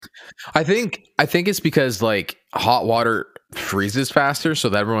I think it's because like hot water freezes faster, so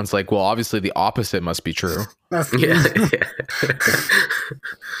that everyone's like, well, obviously the opposite must be true. Yeah.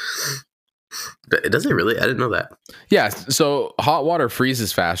 Does it really? I didn't know that. Yeah, so hot water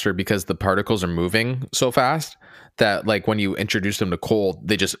freezes faster because the particles are moving so fast that like when you introduce them to cold,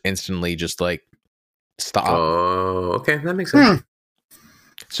 they just instantly just like stop. Oh, okay, that makes sense.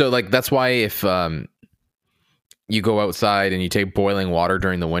 So like that's why if you go outside and you take boiling water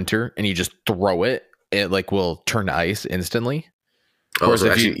during the winter and you just throw it, it like will turn to ice instantly. Oh, so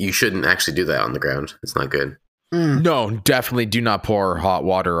actually, you shouldn't actually do that on the ground. It's not good. No, definitely do not pour hot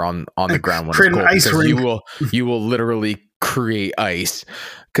water on the ground when it's cold, ice because you will literally create ice.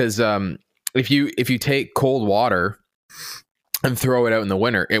 Because if you take cold water and throw it out in the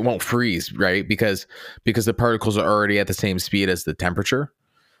winter, it won't freeze, right? Because the particles are already at the same speed as the temperature.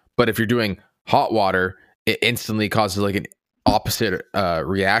 But if you're doing hot water, it instantly causes like an opposite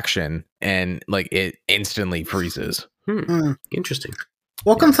reaction, and like it instantly freezes. Interesting.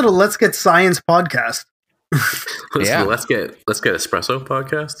 Welcome to the Let's Get Science podcast. Let's get espresso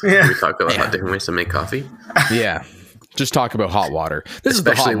podcast. Yeah. We talk about different ways to make coffee. Yeah. Just talk about hot water. This is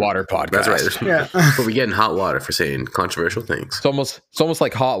the hot water podcast. That's right. Yeah. But we get in hot water for saying controversial things. It's almost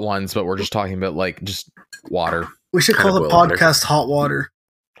like hot ones, but we're just talking about like just water. We should call the podcast Hot Water.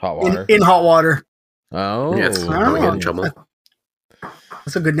 Hot water. In hot water. Oh. Yes. Don't get in trouble.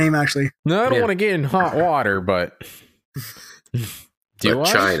 That's a good name, actually. No, I don't want to get in hot water, but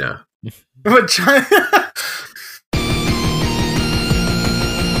China. But China.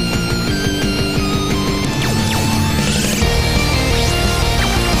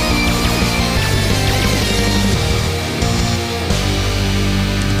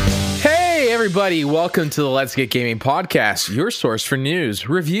 Everybody, welcome to the Let's Get Gaming podcast, your source for news,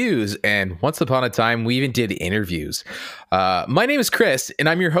 reviews, and once upon a time, we even did interviews. My name is Chris, and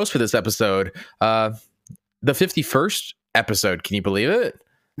I'm your host for this episode, the 51st episode. Can you believe it?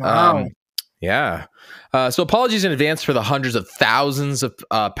 Wow. Yeah. So apologies in advance for the hundreds of thousands of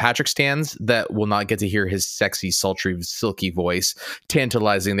Patrick stans that will not get to hear his sexy, sultry, silky voice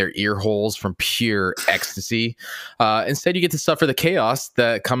tantalizing their ear holes from pure ecstasy. Instead, you get to suffer the chaos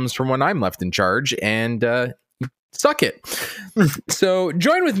that comes from when I'm left in charge, and suck it. So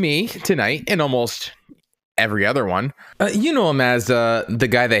join with me tonight and almost every other one. You know him as the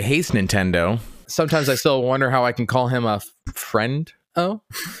guy that hates Nintendo. Sometimes I still wonder how I can call him a friend.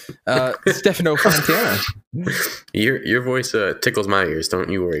 Stefano Fontana. Your voice tickles my ears. Don't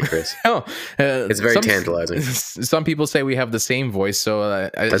you worry, Chris. It's very tantalizing. Some people say we have the same voice. So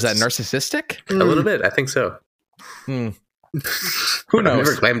is that narcissistic? A little bit. I think so. Who knows?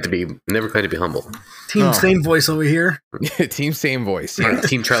 Never claimed to be humble. Team same voice over here. Team same voice.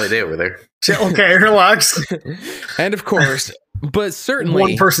 Team Charlie Day over there. Okay, relax. And of course, but certainly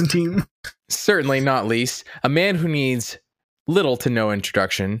one person team. Certainly not least, a man who needs little to no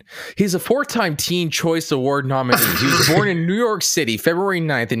introduction. He's a 4-time Teen Choice Award nominee. He was born in New York City, February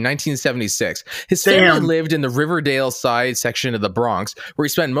 9th in 1976. His family lived in the Riverdale side section of the Bronx, where he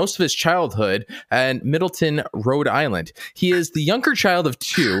spent most of his childhood, and Middleton, Rhode Island. He is the younger child of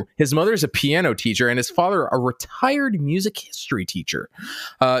two. His mother is a piano teacher, and his father a retired music history teacher.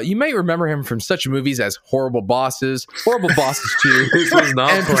 You might remember him from such movies as Horrible Bosses 2. This was not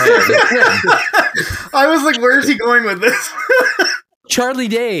planned. I was like, where is he going with this? Charlie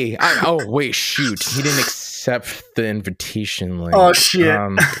Day. Wait, shoot. He didn't accept the invitation. Oh, shit.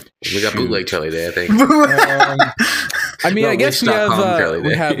 We got bootleg Charlie Day, I think. I guess we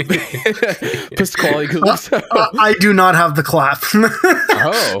have Pasquale Calypso. I do not have the clap.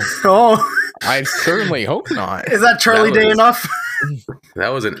 Oh. I certainly hope not. Is that Charlie Day enough? That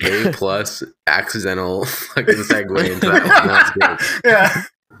was an A+ accidental fucking segue into that one. Yeah.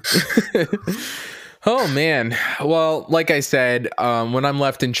 Oh man. Well, like I said, when I'm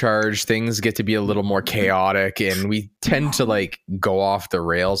left in charge, things get to be a little more chaotic, and we tend to like go off the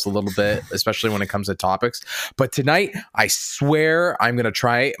rails a little bit, especially when it comes to topics. But tonight, I swear I'm going to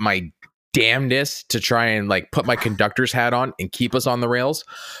try my damnedest to try and like put my conductor's hat on and keep us on the rails.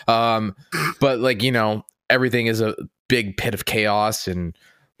 But like, everything is a big pit of chaos, and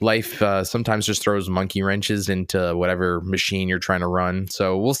life sometimes just throws monkey wrenches into whatever machine you're trying to run.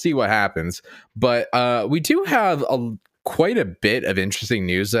 So we'll see what happens. But we do have quite a bit of interesting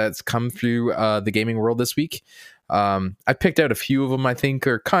news that's come through the gaming world this week. I picked out a few of them I think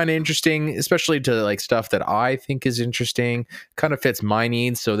are kind of interesting, especially to like stuff that I think is interesting, kind of fits my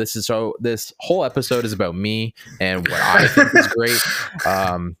needs. So this whole episode is about me and what I think is great.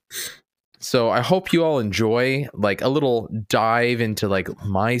 So I hope you all enjoy like a little dive into like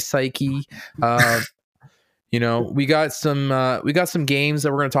my psyche. You know, we got some games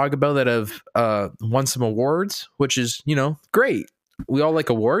that we're going to talk about that have won some awards, which is, you know, great. We all like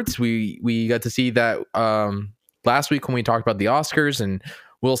awards. We got to see that last week when we talked about the Oscars and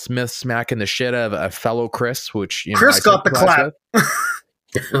Will Smith smacking the shit out of a fellow Chris, which, you know, Chris got the clap.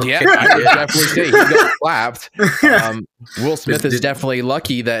 Yeah, I would definitely say he got clapped. Will Smith is definitely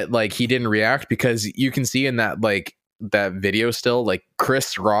lucky that like he didn't react, because you can see in that that video still, like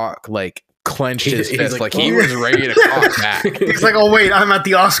Chris Rock like clenched his fist, like he was ready to cock back. He's like, oh wait, I'm at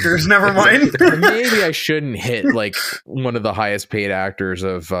the Oscars, never mind. Maybe I shouldn't hit like one of the highest paid actors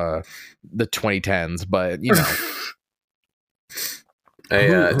of the 2010s, but you know.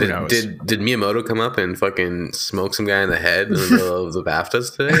 Did Miyamoto come up and fucking smoke some guy in the head in the middle of the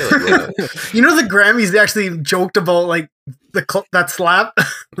BAFTAs today? Like, you know, the Grammys, they actually joked about like that slap.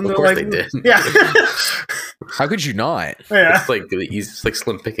 Of course they did. Yeah. How could you not? Yeah. It's like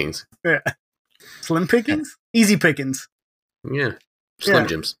slim pickings. Yeah. Slim pickings? Easy pickings. Yeah. Slim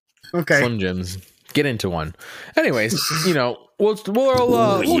Jims. Okay. Slim Jims. Get into one. Anyways, you know, we'll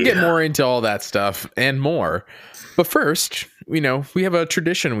get more into all that stuff and more. But first, you know, we have a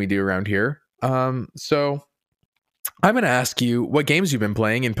tradition we do around here. So I'm going to ask you what games you've been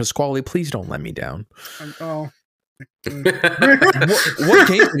playing, and Pasquale, please don't let me down. Oh. What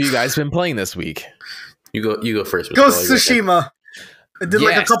games have you guys been playing this week? You go first. Ghost of Tsushima. I did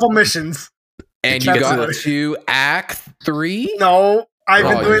like a couple missions. And you got to Act 3? No,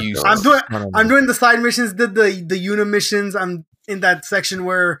 I'm doing the side missions, did the Una missions. I'm in that section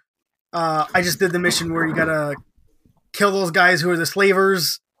where I just did the mission where you gotta kill those guys who are the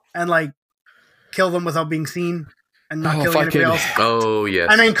slavers and like kill them without being seen and not killing anybody else. Oh yes.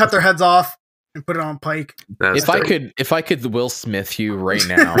 And then cut their heads off and put it on pike. If I could Will Smith you right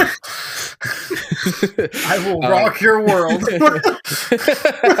now, I will rock your world.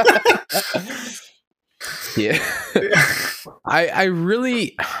 Yeah. I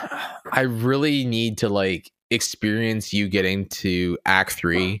really need to like experience you getting to Act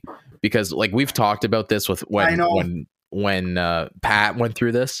 3, because like we've talked about this with when Pat went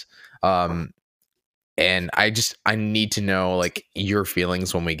through this, and I need to know like your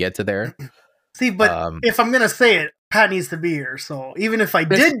feelings when we get to there. See, but if I'm gonna say it, Pat needs to be here. So even if I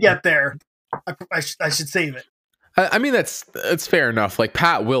did get there, I should save it. I mean, that's fair enough. Like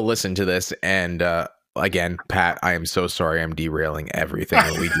Pat will listen to this, and again, Pat, I am so sorry. I'm derailing everything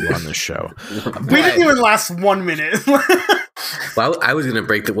that we do on this show. We didn't even last 1 minute. Well, I was gonna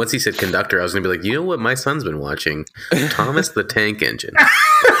break the. Once he said conductor, I was gonna be like, you know what, my son's been watching Thomas the Tank Engine.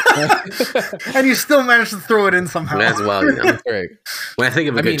 And you still managed to throw it in somehow. As well, you know. Right. When I think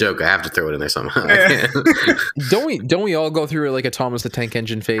of a good joke, I have to throw it in there somehow. Yeah. Don't we all go through like a Thomas the Tank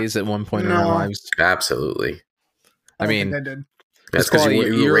Engine phase at one point in our lives? Absolutely. I mean, I did. That's because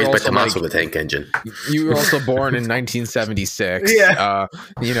you were raised by Tommaso the Tank Engine. You were also born in 1976. Yeah.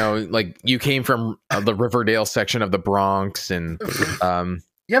 You know, like you came from the Riverdale section of the Bronx, and you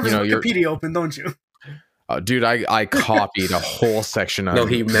have Wikipedia open, don't you? Dude, I copied a whole section of. No,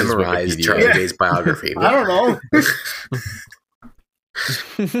 he memorized Charlie Day's biography. I don't know.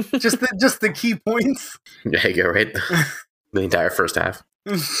 just the key points. There you go, right? The entire first half.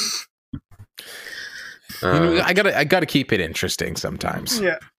 I gotta keep it interesting sometimes.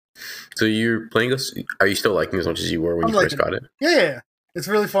 Yeah. So you're playing this? Are you still liking it as much as you were when you first got it? Yeah, it's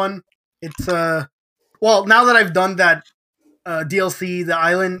really fun. It's well, now that I've done that DLC, the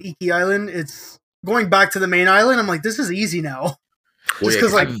island, Iki Island, it's going back to the main island. I'm like, this is easy now. Just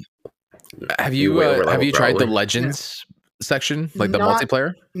because, like, have you tried the Legends section, like the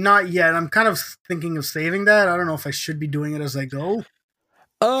multiplayer? Not yet. I'm kind of thinking of saving that. I don't know if I should be doing it as I go.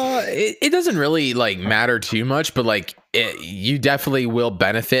 It doesn't really like matter too much, but like you definitely will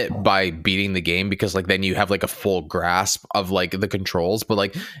benefit by beating the game, because like then you have like a full grasp of like the controls. But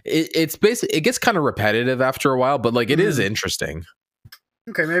like it's basically, it gets kind of repetitive after a while, but like it is interesting.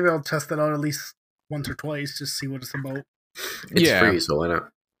 Okay, maybe I'll test it out at least once or twice, just see what it's about. It's free, so why not?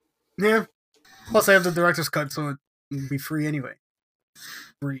 Yeah. Plus, I have the director's cut, so it'll be free anyway.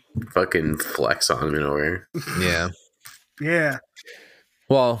 Free. Fucking flex on me over here. Yeah. Yeah.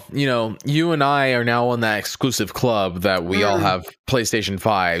 Well, you know, you and I are now on that exclusive club that we all have PlayStation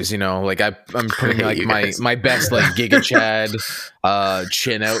 5s, you know, like I'm putting like my best like Giga Chad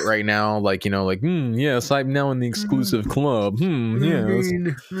chin out right now, like, you know, like yes, I'm now in the exclusive club. Yes.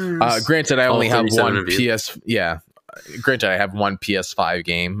 Granted, I only have one granted, I have one PS5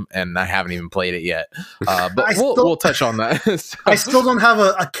 game and I haven't even played it yet. But we'll touch on that. So. I still don't have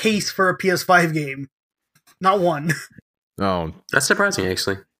a case for a PS5 game. Not one. Oh, that's surprising,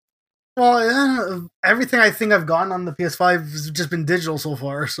 actually. Well, everything I think I've gotten on the PS5 has just been digital so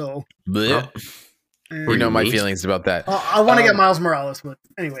far. So, You know my feelings about that. I want to get Miles Morales, but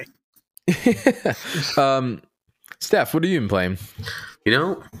anyway. Steph, what have you been playing? You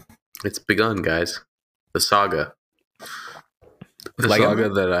know, it's begun, guys. The saga. The saga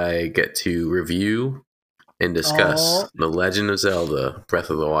that I get to review and discuss. The Legend of Zelda Breath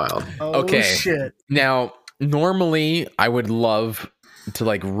of the Wild. Okay. Shit. Now, normally I would love to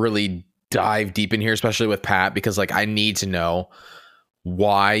like really dive deep in here, especially with Pat, because like I need to know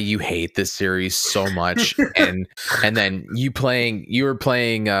why you hate this series so much. and then you were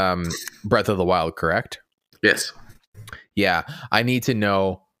playing Breath of the Wild, correct? Yes. Yeah. I need to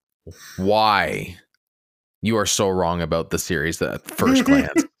know why you are so wrong about the series at first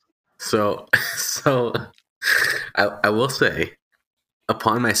glance. So I will say,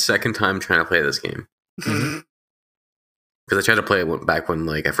 upon my second time trying to play this game, because I tried to play it back when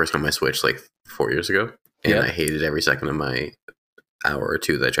like I first got my Switch like 4 years ago, and I hated every second of my hour or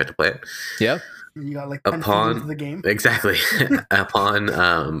two that I tried to play it. Yeah. You got like 10 feet into the game. Exactly.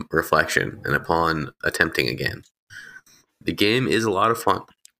 Upon reflection and upon attempting again, the game is a lot of fun.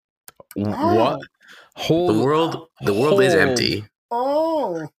 What? The world is empty.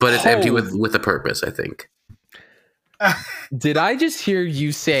 But it's empty with a purpose, I think. Did I just hear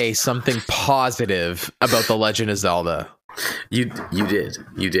you say something positive about The Legend of Zelda? You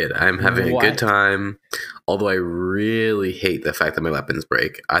did. I'm having a good time. Although I really hate the fact that my weapons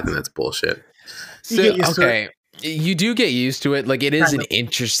break. I think that's bullshit. So, okay. You do get used to it. Like, it is an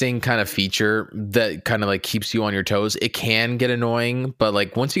interesting kind of feature that kind of like keeps you on your toes. It can get annoying, but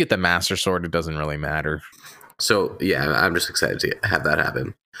like once you get the Master Sword, it doesn't really matter. So yeah, I'm just excited to have that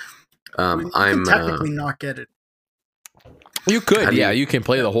happen. I'm technically not get it. You could, you can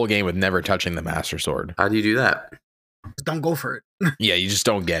play the whole game with never touching the Master Sword. How do you do that? Just don't go for it. Yeah, you just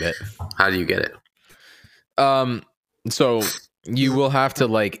don't get it. How do you get it? So you will have to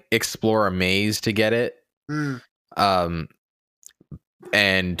like explore a maze to get it.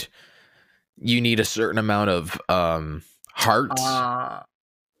 And you need a certain amount of hearts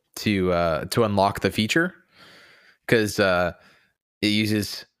to unlock the feature, because it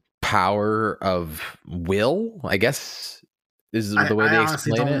uses power of will, I guess is the way they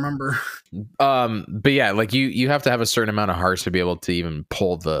explain it. Remember. But yeah, like you have to have a certain amount of hearts to be able to even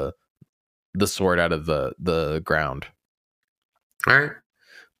pull the sword out of the ground. All right.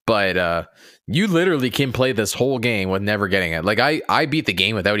 But you literally can play this whole game with never getting it. Like I beat the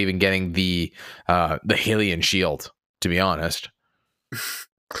game without even getting the Hylian shield, to be honest.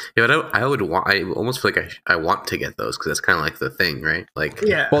 Yeah, but I almost feel like I want to get those, because that's kind of like the thing, right? Like,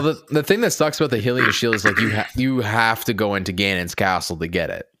 yeah. Well, the thing that sucks about the Hylian shield is like you have to go into Ganon's castle to get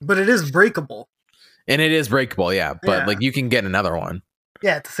it. But it is breakable. And it is breakable, yeah. But like you can get another one.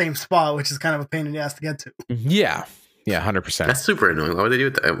 Yeah, at the same spot, which is kind of a pain in the ass to get to. Yeah. Yeah, 100%. That's super annoying. Why would they do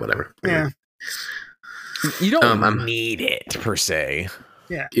it? Whatever. Yeah. You don't need it per se.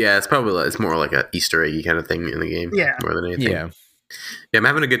 Yeah. Yeah, it's more like an Easter eggy kind of thing in the game. Yeah. More than anything. Yeah. Yeah, I'm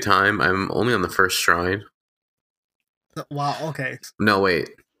having a good time. I'm only on the first shrine. Wow. Okay. No, wait.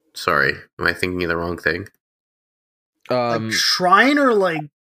 Sorry. Am I thinking of the wrong thing? Like shrine or like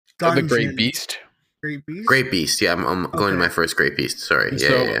dungeon? The Great Beast. Great Beast. Yeah, I'm going to my first Great Beast. Sorry.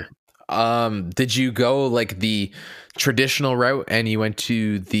 Yeah. Did you go like the traditional route and you went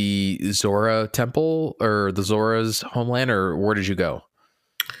to the Zora temple or the Zora's homeland, or where did you go?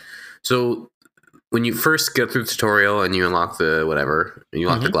 So when you first get through the tutorial and you unlock the whatever, and you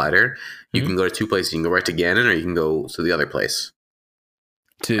unlock the glider, you can go to two places. You can go right to Ganon, or you can go to the other place.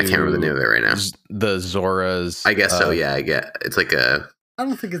 I can't remember the name of it right now. The Zora's. I guess so. Yeah, I get. It's like a. I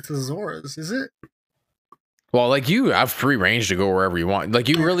don't think it's the Zora's, is it? Well, like you have free range to go wherever you want. Like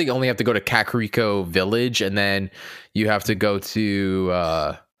you really only have to go to Kakariko Village, and then you have to go to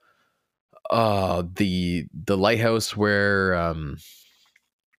the lighthouse where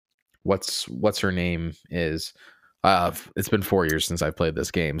what's her name is. It's been 4 years since I played this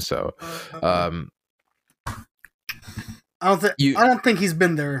game, so I don't think he's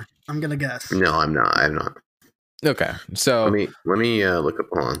been there. I'm gonna guess. No, I'm not. Okay, so let me look up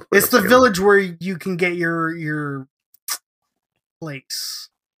on. It's the village where you can get your place.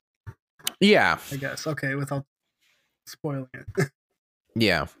 Yeah, I guess. Okay, without spoiling it.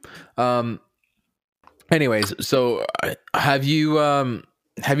 Yeah. Anyways, so have you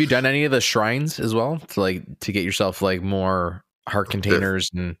done any of the shrines as well to get yourself like more heart containers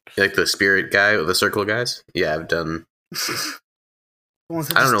and like the spirit guy or the circle guys? Yeah, I've done. I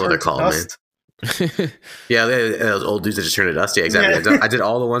don't know what they're called, man. Yeah, those old dudes that just turn to dust. Yeah, exactly. Yeah. I did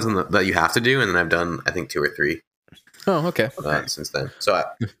all the ones that you have to do, and then I've done I think 2 or 3. Oh, okay. Since then, so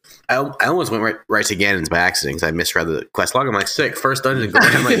I almost went right to Ganon's by accident because I misread the quest log. I'm like, sick, first dungeon. Go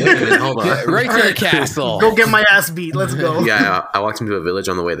I'm like, wait a minute, hold on. Right to the castle. Go get my ass beat. Let's go. Yeah, I walked into a village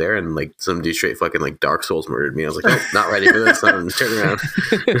on the way there, and like some dude straight fucking like Dark Souls murdered me. I was like, oh, not ready for this. So I'm turning around.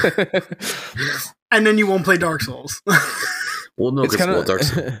 And then you won't play Dark Souls. Well, no, because Dark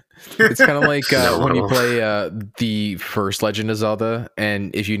Souls. It's kind of like when you play the first Legend of Zelda,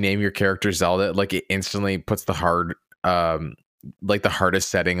 and if you name your character Zelda, like it instantly puts the like the hardest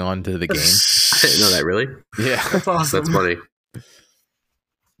setting onto the game. I didn't know that, really. Yeah, that's awesome. That's funny.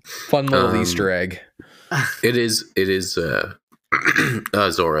 Fun little Easter egg. It is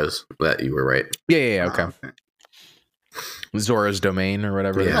Zora's that you were right. Yeah, okay. Zora's domain or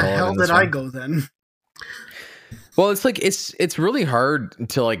whatever. Where the hell did I go then? Well, it's like it's really hard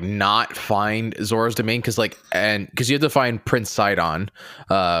to like not find Zora's domain because you have to find Prince Sidon,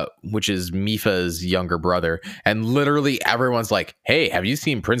 which is Mipha's younger brother, and literally everyone's like, "Hey, have you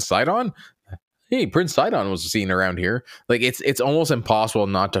seen Prince Sidon? Hey, Prince Sidon was seen around here." Like it's almost impossible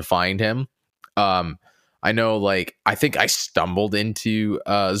not to find him. I know, like I think I stumbled into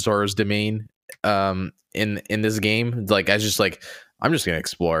Zora's domain in this game. Like I was just like, I'm just gonna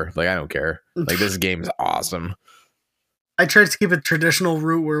explore. Like I don't care. Like this game is awesome. I tried to keep a traditional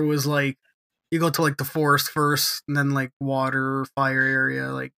route where it was like you go to like the forest first and then like water, fire area,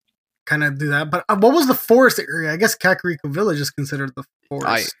 like kind of do that. But what was the forest area? I guess Kakariko Village is considered the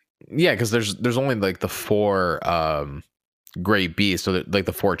forest. Yeah, because there's only like the 4 great beasts, so like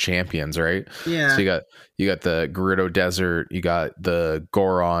the 4 champions, right? Yeah. So you got the Gerudo Desert, you got the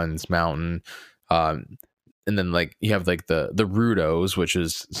Goron's Mountain, and then like you have like the Rudos, which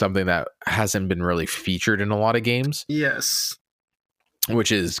is something that hasn't been really featured in a lot of games. Yes.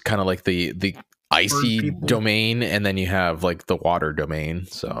 Which is kind of like the icy domain, and then you have like the water domain.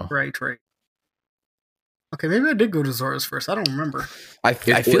 So right. Okay, maybe I did go to Zora's first. I don't remember. I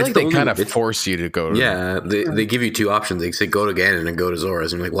feel like they kind of force you to go. Yeah, they give you 2 options. They say go to Ganon and go to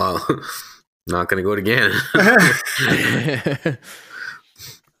Zora's. And you're like, well, not gonna go to Ganon.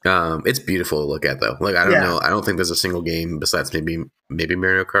 It's beautiful to look at though. Like I don't know. I don't think there's a single game besides maybe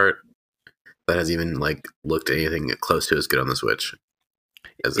Mario Kart that has even like looked at anything close to as good on the Switch.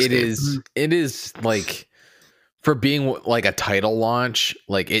 It is like for being like a title launch,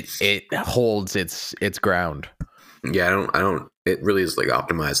 like it holds its ground. Yeah, I don't. It really is like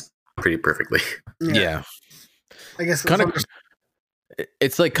optimized pretty perfectly. Yeah. I guess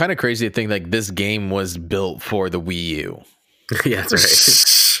it's like kind of crazy to think like this game was built for the Wii U. Yeah, that's right.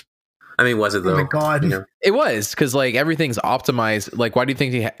 I mean, was it though? Oh my god, you know? It was because like everything's optimized. Like, why do you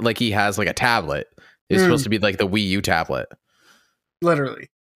think he has like a tablet? It's supposed to be like the Wii U tablet. Literally.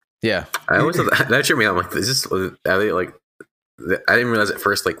 Yeah. I always thought that tripped me out. I'm like, is this? Are they like? I didn't realize at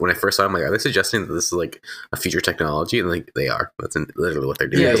first. Like when I first saw it, I'm like, are they suggesting that this is like a future technology? And like they are. That's literally what they're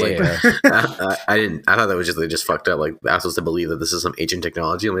doing. Yeah. I didn't. I thought that was just they just fucked up. Like I was supposed to believe that this is some ancient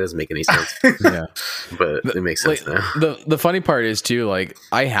technology, and it doesn't make any sense. Yeah, but it makes sense like, now. The funny part is too, like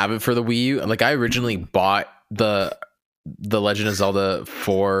I have it for the Wii U. Like I originally bought the Legend of Zelda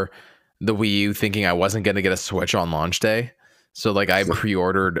for the Wii U, thinking I wasn't going to get a Switch on launch day. So like I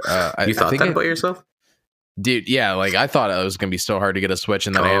pre-ordered. You thought that about yourself? Dude, yeah, like I thought it was gonna be so hard to get a Switch,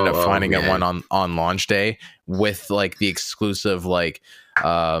 and then I ended up finding it one on launch day with like the exclusive like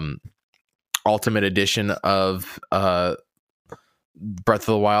ultimate edition of Breath of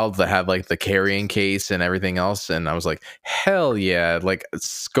the Wild that had like the carrying case and everything else, and I was like, hell yeah! Like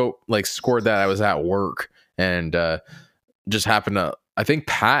scored that I was at work and just happened to. I think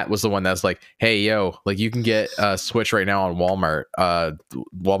Pat was the one that's like, hey, yo, like you can get a Switch right now on Walmart,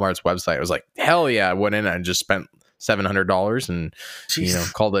 Walmart's website. I was like, hell yeah. I went in and just spent $700 and,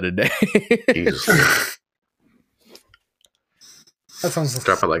 called it a day. That sounds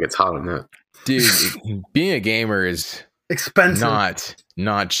drop it like it's hot on that. Dude, being a gamer is expensive.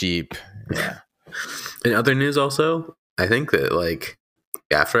 Not cheap. Yeah. In other news also, I think that like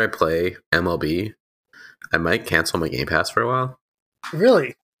after I play MLB, I might cancel my Game Pass for a while.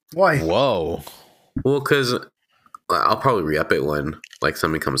 Really? Why? Whoa. Well, because I'll probably re-up it when like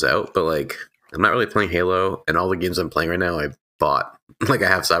something comes out, but like I'm not really playing Halo, and all the games I'm playing right now I bought. Like I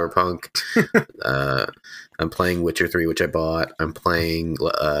have Cyberpunk, I'm playing Witcher 3, which I bought. I'm playing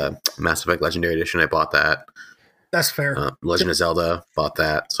Mass Effect Legendary Edition. I bought that. That's fair. Legend of Zelda, bought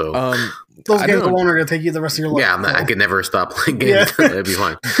that. So those games alone are going to take you the rest of your life. Yeah, I could never stop playing games. Yeah. It'd be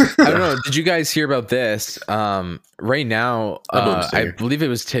fine. I don't know. Did you guys hear about this? Right now, I believe it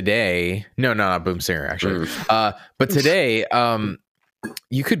was today. No, not Boomsinger, actually. But today,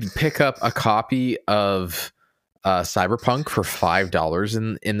 you could pick up a copy of Cyberpunk for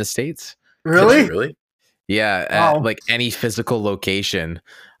 $5 in the States. Really? Really? Yeah, at like any physical location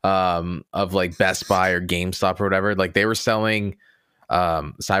of like Best Buy or GameStop or whatever. Like they were selling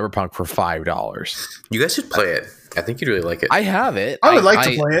Cyberpunk for $5. You guys should play it. I think you'd really like it. I have it. I would like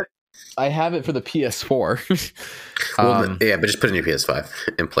to play it. I have it for the PS4. Yeah, but just put it in your PS5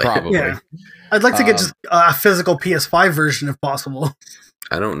 and play probably. it. Yeah. I'd like to get just a physical PS5 version if possible.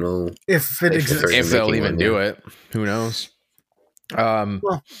 I don't know if it exists. If they'll even do it. Who knows?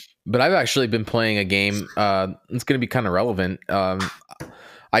 But I've actually been playing a game. It's going to be kind of relevant.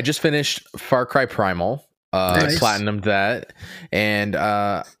 I just finished Far Cry Primal. Nice. Platinumed that, and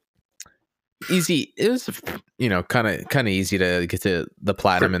easy. It was, kind of easy to get to the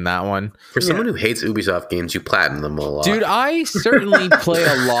platinum in that one. For someone who hates Ubisoft games, you platinum them a lot. Dude, I certainly play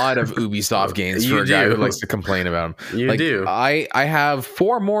a lot of Ubisoft games for a guy who likes to complain about them. You do. I have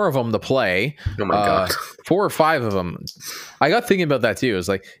 4 more of them to play. Oh my god. 4 or 5 of them. I got thinking about that too. It's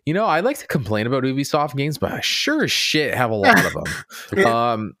like, I like to complain about Ubisoft games, but I sure as shit have a lot of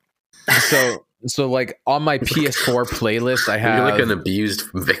them. So like on my PS4 playlist, I have. You're like an abused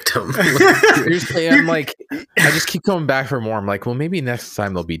victim. Seriously, I'm like, I just keep coming back for more. I'm like, well, maybe next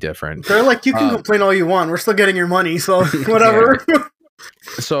time they'll be different. They're like, you can complain all you want. We're still getting your money, so whatever. Yeah.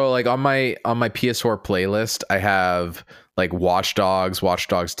 So like on my PS4 playlist, I have like Watch Dogs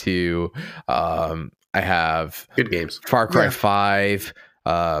 2. I have good games. Far Cry 5,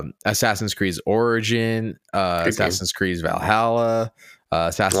 Assassin's Creed Origin, Assassin's Creed Valhalla.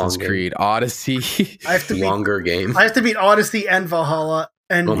 Assassin's Creed Odyssey. I have to longer game. I have to beat Odyssey and Valhalla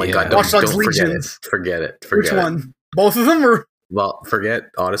and oh my god, Watch Dogs Legions. Forget it. Which one? Both of them, or forget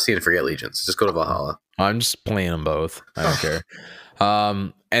Odyssey and forget Legions. Just go to Valhalla. I'm just playing them both. I don't care.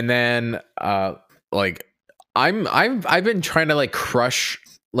 And then like I've been trying to like crush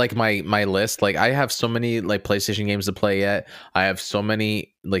like my list. Like I have so many like PlayStation games to play yet. I have so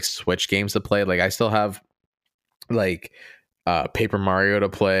many like Switch games to play. Like I still have like Paper Mario to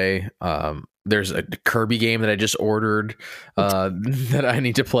play. There's a Kirby game that I just ordered that I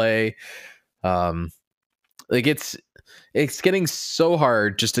need to play. Like it's getting so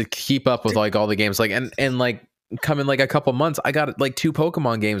hard just to keep up with like all the games. Like and like come in like a couple months, I got like 2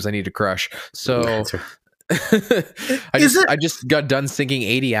 Pokemon games I need to crush. So I just got done sinking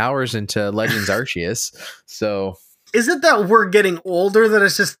 80 hours into Legends Arceus. So is it that we're getting older that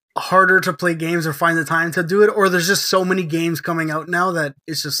it's just harder to play games or find the time to do it, or there's just so many games coming out now that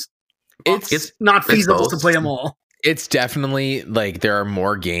it's not feasible to play them all? It's definitely like there are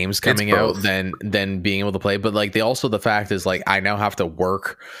more games coming out than being able to play, but like the fact is like I now have to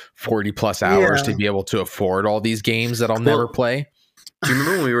work 40 plus hours to be able to afford all these games that I'll never play. Do you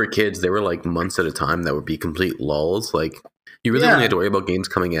remember when we were kids, there were like months at a time that would be complete lulls? Like you really only had to worry about games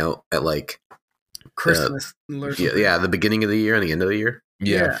coming out at like Christmas. The beginning of the year and the end of the year.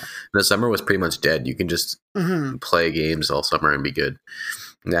 Yeah. The summer was pretty much dead. You can just play games all summer and be good.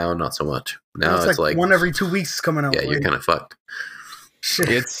 Now, not so much. Now it's like one every 2 weeks coming out. Yeah, you're kind of fucked. Shit.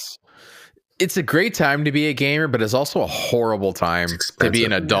 It's a great time to be a gamer, but it's also a horrible time to be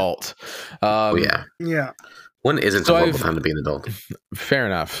an adult. Yeah. When isn't a horrible time to be an adult? Fair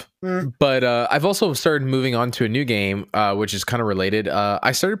enough. But I've also started moving on to a new game, which is kind of related.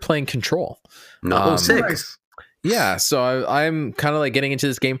 I started playing Control. Sick. Nice. Yeah, so I'm kind of like getting into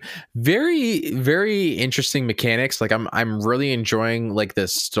this game. Very, very interesting mechanics. Like I'm really enjoying like the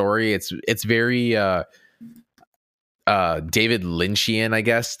story. It's very David Lynchian, I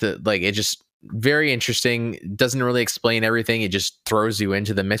guess. Like it just very interesting. Doesn't really explain everything. It just throws you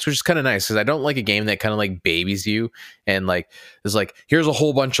into the mix, which is kind of nice because I don't like a game that kind of like babies you and like is like here's a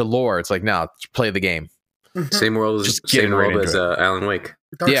whole bunch of lore. It's like no, play the game. Same world as Alan Wake.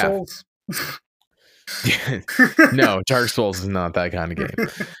 Dark Souls. No, Dark Souls is not that kind of game.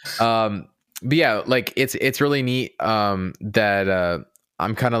 But yeah, like it's really neat that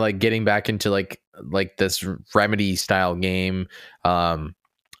I'm kind of like getting back into like this Remedy style game.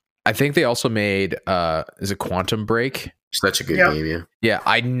 I think they also made is it Quantum Break? Such a good game, yeah.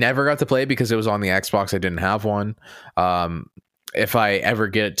 I never got to play it because it was on the Xbox. I didn't have one. If I ever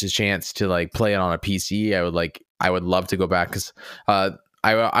get a chance to like play it on a PC, I would love to go back because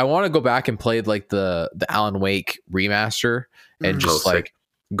I want to go back and play like the Alan Wake remaster and just like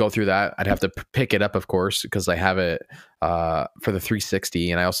go through that. I'd have to pick it up, of course, because I have it for the 360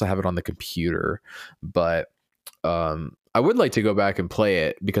 and I also have it on the computer. But I would like to go back and play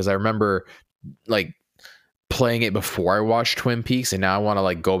it because I remember like playing it before I watched Twin Peaks, and now I want to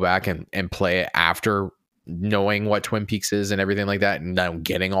like go back and play it after knowing what Twin Peaks is and everything like that, and now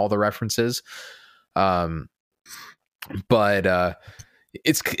getting all the references. But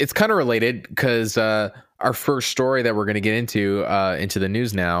it's kind of related because our first story that we're going to get into the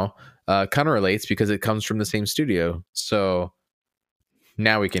news now kind of relates because it comes from the same studio. So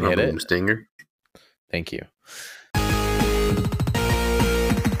now we can hit it. Stinger. Thank you.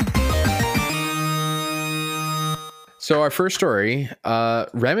 So our first story,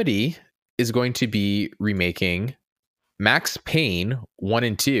 Remedy is going to be remaking Max Payne 1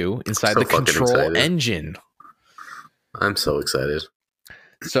 and 2 inside the Control engine. I'm so excited.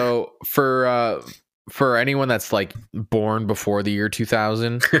 So for anyone that's like born before the year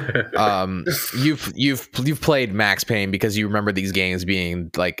 2000, you've played Max Payne because you remember these games being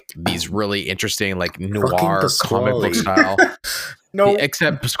like these really interesting like noir comic book style. No,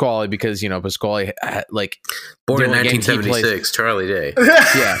 except Pasquale, because Pasquale like born in 1976, Charlie Day.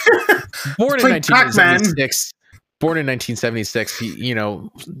 Yeah, born in 1976. Born in 1976,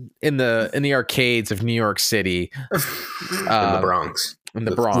 in the arcades of New York City, in the Bronx. In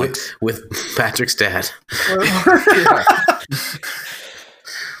the Bronx with Patrick's dad.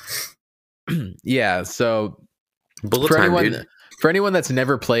 Yeah. So bullet time, dude. For anyone that's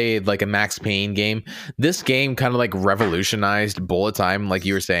never played like a Max Payne game, this game kind of like revolutionized bullet time, like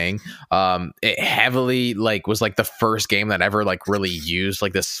you were saying. It heavily like was like the first game that ever like really used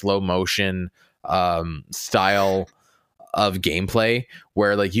like this slow motion style of gameplay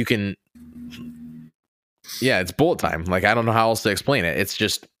where like you can, it's bullet time. Like I don't know how else to explain it. It's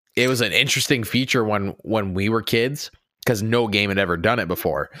just it was an interesting feature when we were kids because no game had ever done it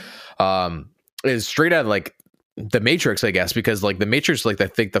before. It's straight out of like The Matrix, I guess, because like The Matrix, like I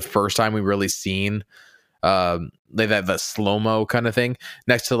think the first time we really seen like that slow-mo kind of thing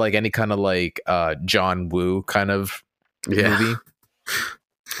next to like any kind of like John Woo kind of movie.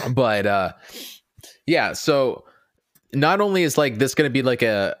 But so not only is like this going to be like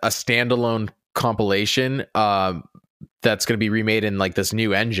a standalone compilation that's going to be remade in like this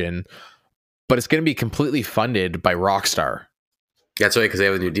new engine, but it's going to be completely funded by Rockstar. That's right, because they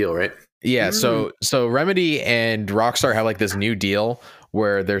have a new deal, right? Yeah, so Remedy and Rockstar have like this new deal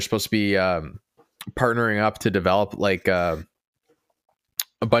where they're supposed to be partnering up to develop like a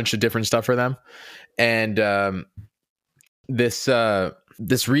bunch of different stuff for them, and this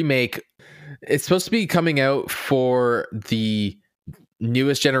remake, it's supposed to be coming out for the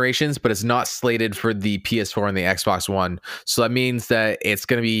newest generations, but it's not slated for the PS4 and the Xbox One. So that means that it's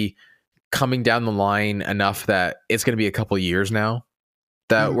going to be coming down the line enough that it's going to be a couple years now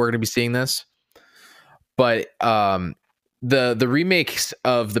that we're going to be seeing this. But the remakes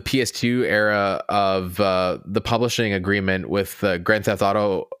of the PS2 era of the publishing agreement with Grand Theft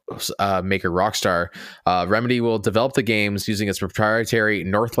Auto maker Rockstar, Remedy will develop the games using its proprietary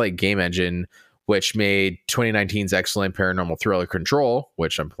Northlight game engine, which made 2019's excellent paranormal thriller Control,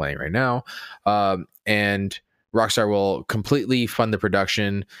 which I'm playing right now. And Rockstar will completely fund the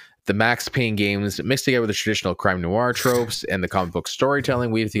production. The Max Payne games, mixed together with the traditional crime noir tropes and the comic book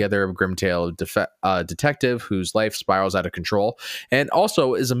storytelling, weave together a grim tale of detective whose life spirals out of control, and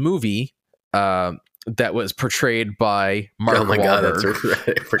also is a movie that was portrayed by Mark Wahlberg. God, that's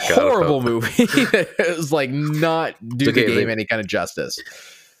right. I forgot. Horrible movie. It was like not do the game any kind of justice.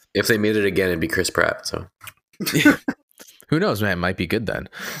 If they made it again, it'd be Chris Pratt. So who knows, man? It might be good then.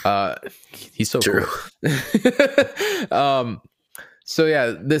 He's so true. Cool. So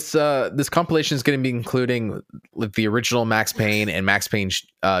yeah, this compilation is going to be including like the original Max Payne and Max Payne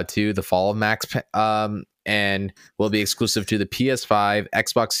 2, The Fall of Max, and will be exclusive to the PS5,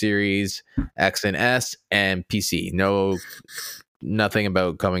 Xbox Series X and S, and PC. Nothing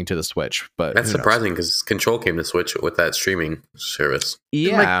about coming to the Switch, but that's surprising because Control came to Switch with that streaming service.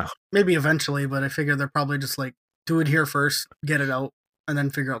 Yeah, maybe eventually, but I figure they're probably just like do it here first, get it out, and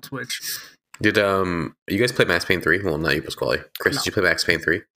then figure out Switch. Did you guys play Max Payne 3? Well, not you, Pasquale. Chris, Did you play Max Payne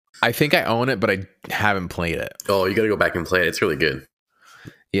 3? I think I own it, but I haven't played it. Oh, you got to go back and play it. It's really good.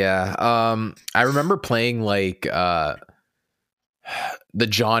 Yeah. I remember playing like the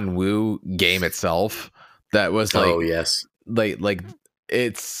John Woo game itself. That was like, oh yes, like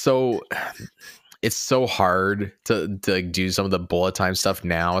it's so hard to like do some of the bullet time stuff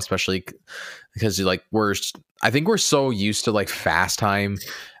now, especially because like I think we're so used to like fast time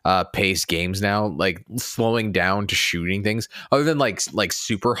paced games now, like slowing down to shooting things other than like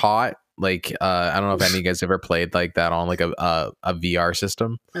super hot. Like I don't know if any of you guys ever played like that on like a VR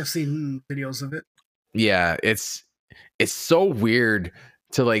system. I've seen videos of it. Yeah, it's so weird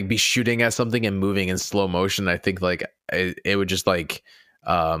to like be shooting at something and moving in slow motion. I think like it would just like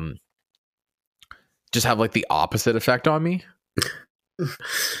just have like the opposite effect on me.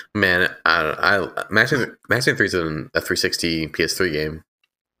 Man, Max Payne 3 is a 360 PS3 game.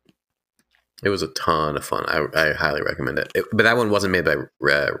 It was a ton of fun. I highly recommend it. But that one wasn't made by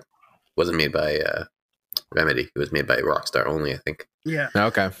Remedy. It was made by Rockstar only, I think. Yeah.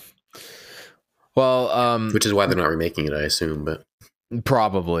 Okay. Well, which is why they're not remaking it, I assume, but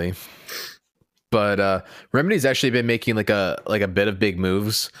probably. But Remedy's actually been making like a bit of big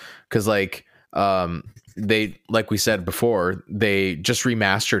moves because they, like we said before, they just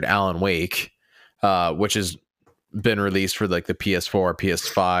remastered Alan Wake, which has been released for like the PS4,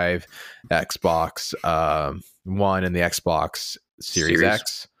 PS5, Xbox One, and the Xbox Series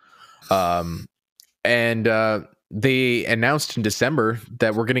X. And they announced in December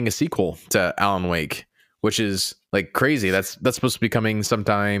that we're getting a sequel to Alan Wake, which is like crazy. That's supposed to be coming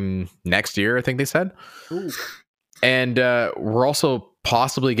sometime next year, I think they said. Ooh. And we're also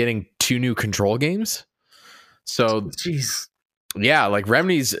possibly getting 2 new Control games. So, jeez, yeah, like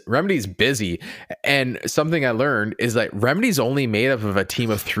Remedy's busy. And something I learned is that Remedy's only made up of a team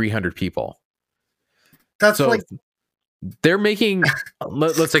of 300 people. That's so, like they're making.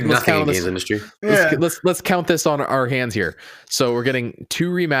 Let's count this industry. Yeah. Let's count this on our hands here. So we're getting 2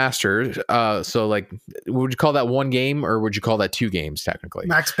 remasters. So like, would you call that 1 game or would you call that 2 games technically?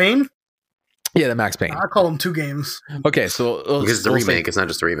 Max Payne. Yeah, the Max Payne. I call them 2 games. Okay, so because it's a remake, it's not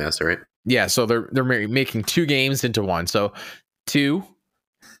just a remaster, right? Yeah, so they're making 2 games into 1. So 2,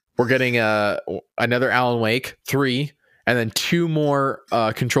 we're getting another Alan Wake. 3. And then 2 more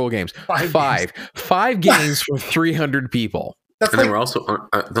Control games. 5 games for 300 people. That's and then we're also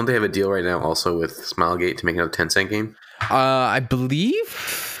don't they have a deal right now also with Smilegate to make another 10-cent game? I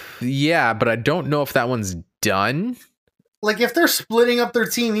believe, yeah, but I don't know if that one's done. Like if they're splitting up their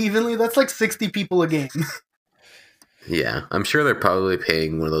team evenly, that's like 60 people a game. Yeah, I'm sure they're probably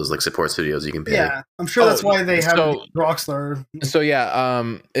paying one of those like support studios you can pay. Yeah, I'm sure that's why they have Rockstar. So yeah,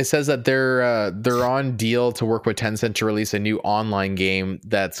 it says that they're on deal to work with Tencent to release a new online game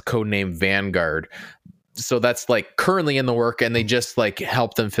that's codenamed Vanguard. So that's like currently in the work, and they just like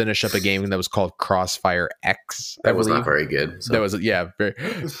helped them finish up a game that was called Crossfire X. That was not very good. So. That was very,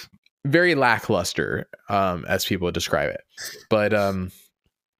 very lackluster, as people would describe it. But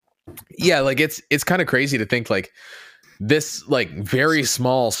yeah, like it's kind of crazy to think like this like very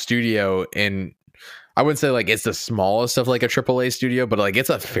small studio, and I wouldn't say like it's the smallest of like a AAA studio, but like it's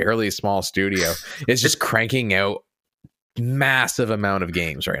a fairly small studio. It's just cranking out massive amount of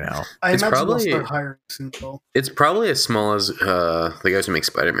games right now. I imagine they'll start hiring soon, though. It's probably as small as the guys who make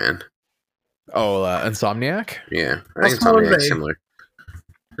Spider-Man. Oh, Insomniac? Yeah, I think Insomniac's similar.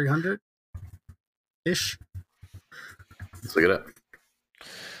 300-ish. Let's look it up.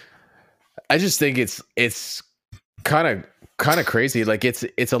 I just think it's kind of crazy. Like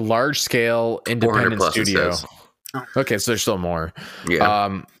it's a large scale independent studio. Okay, so there's still more.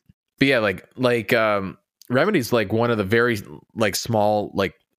 Yeah. But yeah, like Remedy's like one of the very like small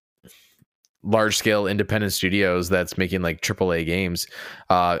like large scale independent studios that's making like AAA games.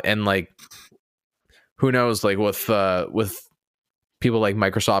 And like who knows, like with people like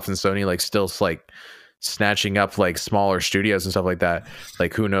Microsoft and Sony like still like snatching up like smaller studios and stuff like that.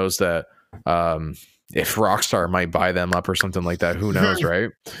 Like who knows that if Rockstar might buy them up or something like that, who knows, right?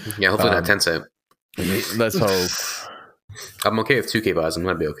 Yeah, hopefully not Tencent. Let's hope. I'm okay if 2K buys them.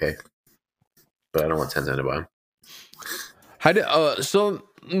 That'd be okay, but I don't want Tencent to buy them. So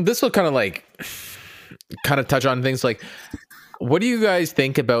this will kind of touch on things like, what do you guys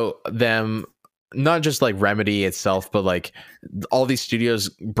think about them? Not just like Remedy itself, but like all these studios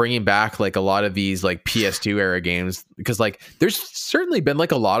bringing back like a lot of these like PS2 era games, because like there's certainly been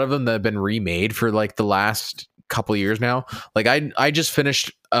like a lot of them that have been remade for like the last couple of years now. Like I just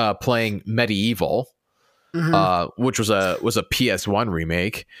finished playing Medieval, which was a PS1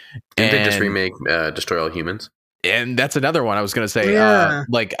 remake. Didn't they just remake Destroy All Humans? And that's another one I was going to say.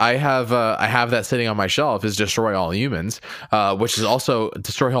 Like I have that sitting on my shelf, is Destroy All Humans, which is also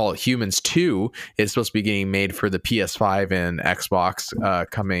Destroy All Humans 2 is supposed to be getting made for the PS5 and Xbox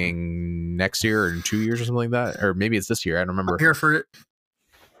coming next year or in 2 years or something like that, or maybe it's this year. I don't remember. I'm here for it.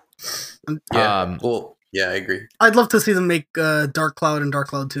 Yeah. Well, yeah, I agree. I'd love to see them make Dark Cloud and Dark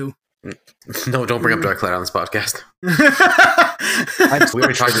Cloud 2. No, don't bring up Dark Cloud on this podcast.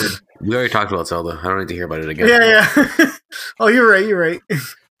 We already talked about Zelda. I don't need to hear about it again. Yeah. Oh, you're right.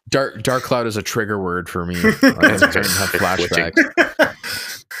 Dark Cloud is a trigger word for me. I have flashbacks.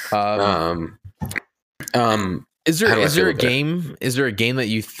 Is there a game that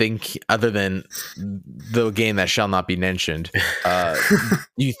you think, other than the game that shall not be mentioned,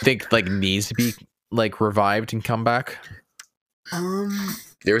 you think like needs to be like revived and come back?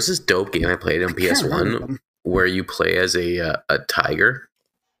 There was this dope game I played on PS1 where you play as a tiger.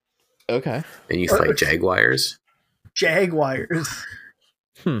 Okay. And you fight jaguars.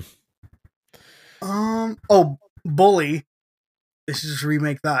 Oh, Bully. They should just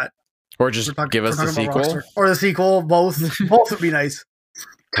remake that. Or just give us the sequel. Or the sequel. Both would be nice.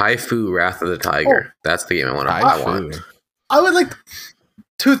 Kaifu Wrath of the Tiger. That's the game I want. I would like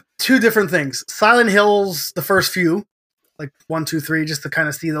two different things. Silent Hills, the first few, like 1, 2, 3, just to kind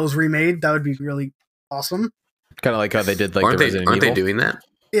of see those remade. That would be really awesome. Kind of like how they did like aren't they doing that?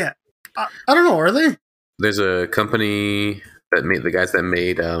 Yeah. I don't know, are they? There's a company that made the guys that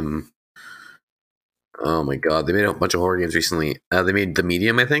made oh my god, they made a bunch of horror games recently. They made The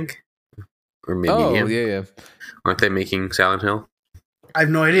Medium, I think. Or Medium. Oh, yeah. Aren't they making Silent Hill? I have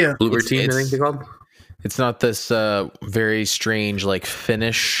no idea. Bluebird Team, I think they're called. It's not this very strange like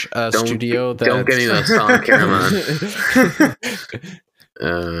Finnish studio. Don't get me that song, Caramon.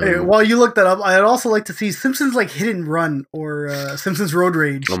 Hey, while you look that up, I'd also like to see Simpsons like Hit and Run or Simpsons Road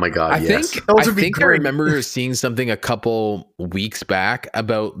Rage. Oh my god! I think I remember seeing something a couple weeks back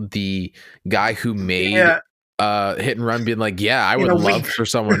about the guy who made Hit and Run, being like, "Yeah, I would love for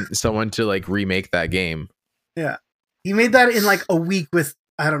someone to like remake that game." Yeah, he made that in like a week with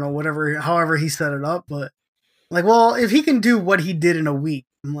I don't know however he set it up, but like, well, if he can do what he did in a week,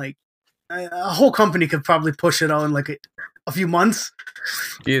 I'm like, a whole company could probably push it out in like a few months.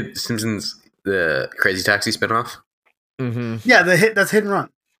 Yeah, Simpsons, the Crazy Taxi spinoff. Mm-hmm. Yeah, that's Hit and Run.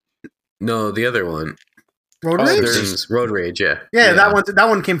 No, the other one, Road Rage. Road Rage. Yeah, that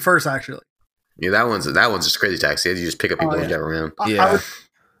one came first actually. Yeah, that one's just Crazy Taxi. You just pick up people and drive around.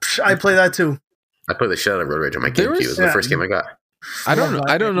 I play that too. I played the shit out of Road Rage on my GameCube. It was the first game I got. I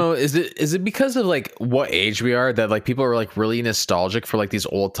don't know. Is it because of like what age we are that like people are like really nostalgic for like these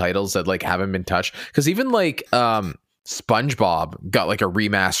old titles that like haven't been touched? Because even like SpongeBob got like a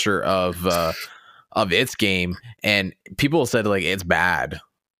remaster of its game, and people said like it's bad.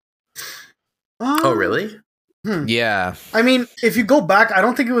 Oh really? Yeah. I mean, if you go back, I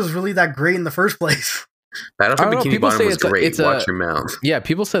don't think it was really that great in the first place. Battle for Bikini Bottom was great. Watch your mouth. Yeah,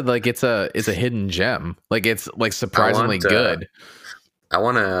 people said like it's a hidden gem. Like it's like surprisingly good. I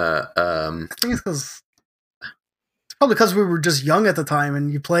want to. I think it's probably because we were just young at the time,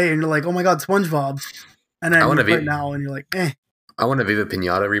 and you play and you're like, oh my god, SpongeBob, and then you play it now and you're like, eh. I want a Viva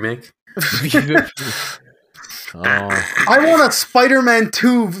Pinata remake. I want a Spider-Man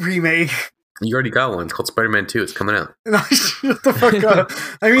 2 remake. You already got one. It's called Spider-Man 2. It's coming out. Shut the fuck up.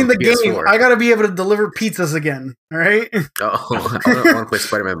 I mean, the PS4 game. I gotta be able to deliver pizzas again. All right. Oh, I want to play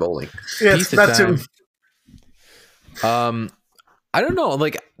Spider-Man bowling. Yes, that too. I don't know.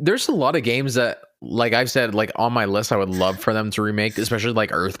 Like, there's a lot of games that, like I've said, like on my list, I would love for them to remake, especially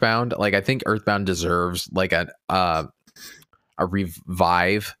like Earthbound. Like, I think Earthbound deserves like a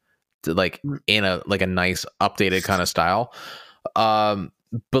revive, to like in a nice updated kind of style.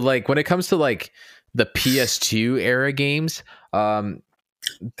 But like when it comes to like the PS2 era games,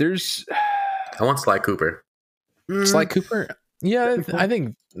 there's I want Sly Cooper. Sly Cooper? Yeah, I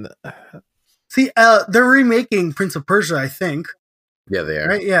think. See, they're remaking Prince of Persia, I think. Yeah, they are.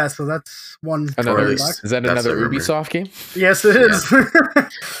 Right? Yeah, so that's one. Is that another Ubisoft game? Yes, it is. Yeah.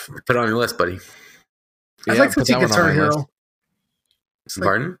 Put it on your list, buddy. I'd like to see Guitar Hero.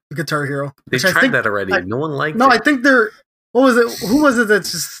 Pardon? Guitar Hero. They tried that already. No one liked it. No, I think they're... What was it? Who was it that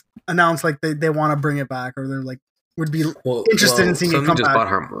just announced like they want to bring it back, or they're like would be interested in seeing it come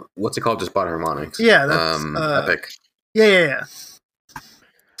back? What's it called? Just bought Harmonix. Yeah, that's Epic. Yeah.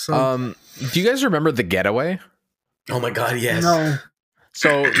 So, do you guys remember The Getaway? Oh my god, yes. No.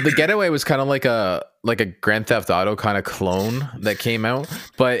 So The Getaway was kind of like a Grand Theft Auto kind of clone that came out,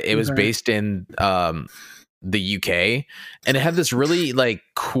 but it was based in the UK, and it had this really like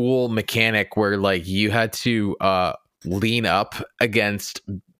cool mechanic where like you had to lean up against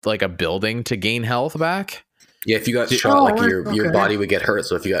like a building to gain health back. Yeah, if you got shot, your body would get hurt.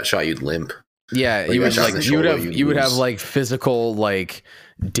 So if you got shot, you'd limp. Yeah, you would have like physical like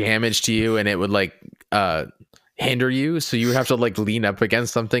damage to you, and it would like hinder you. So you would have to like lean up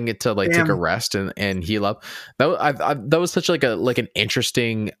against something to like take a rest and heal up. That was such like an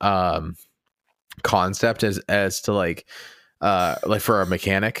interesting concept as to like for a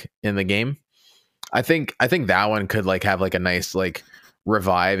mechanic in the game. I think that one could like have like a nice like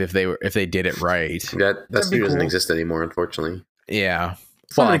revive if they did it right. That studio doesn't exist anymore, unfortunately. Yeah,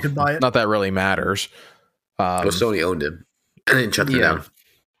 somebody could buy it. Not that really matters. Sony owned it and then shut it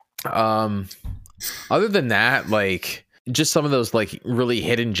down. Other than that, like just some of those like really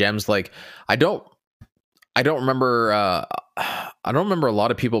hidden gems. Like I don't remember a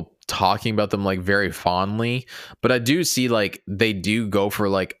lot of people talking about them like very fondly, but I do see like they do go for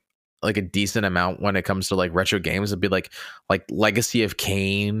like a decent amount when it comes to like retro games. It'd be like Legacy of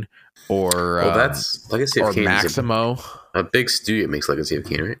Kain or that's Legacy of Kain, Maximo. A big studio makes Legacy of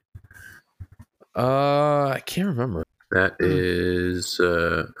Kain, right? I can't remember. That is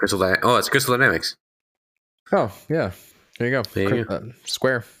Crystal. It's Crystal Dynamics. Oh yeah, There you go. There you go.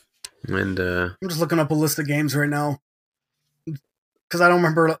 Square. And I'm just looking up a list of games right now because I don't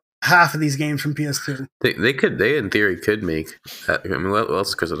remember half of these games from PS2. They in theory could make. I mean, what else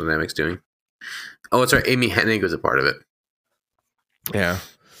is Crystal Dynamics doing? Oh, that's right. Amy Hennig was a part of it. Yeah.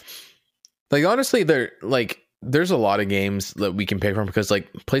 Like honestly, there's a lot of games that we can pick from because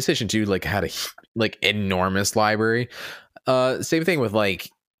like PlayStation 2 like had a like enormous library. Same thing with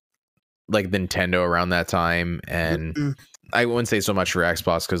like Nintendo around that time, and I wouldn't say so much for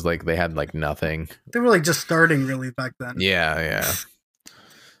Xbox because like they had like nothing. They were like just starting really back then. Yeah.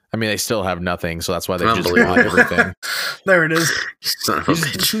 I mean, they still have nothing, so that's why they just bought everything. There it is. Son of a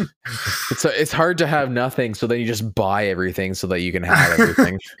bitch. It's hard to have nothing, so then you just buy everything so that you can have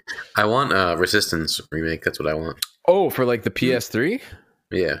everything. I want Resistance remake. That's what I want. Oh, for like the PS3?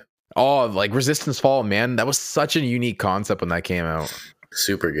 Yeah. Oh, like Resistance Fall, man. That was such a unique concept when that came out.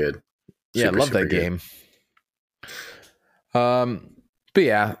 Super good. Yeah, I love that game. But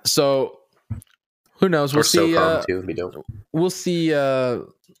yeah, so who knows? We'll see. We'll see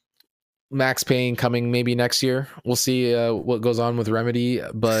Max Payne coming maybe next year. We'll see what goes on with Remedy,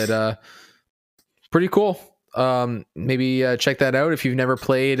 but pretty cool. Maybe check that out if you've never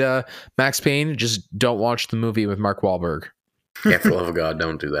played Max Payne. Just don't watch the movie with Mark Wahlberg. Yeah, for the love of God,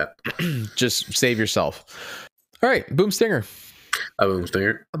 don't do that. Just save yourself. All right, Boom Stinger. A boom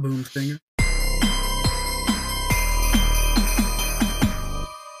stinger. A boom stinger.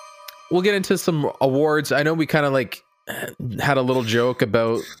 We'll get into some awards. I know we kind of like had a little joke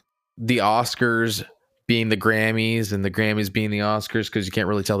about the Oscars being the Grammys and the Grammys being the Oscars because you can't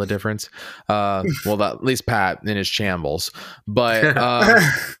really tell the difference. Well, at least Pat in his shambles. But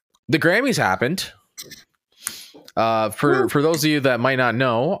the Grammys happened. For those of you that might not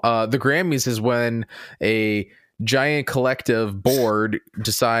know, the Grammys is when a giant collective board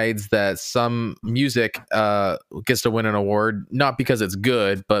decides that some music gets to win an award, not because it's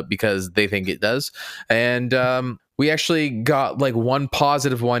good, but because they think it does. And we actually got like one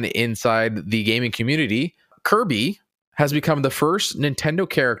positive one inside the gaming community. Kirby has become the first Nintendo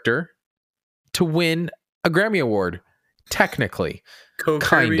character to win a Grammy Award, technically.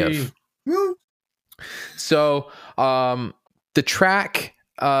 Kind of. Woo. So the track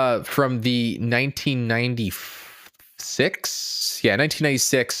from the 1996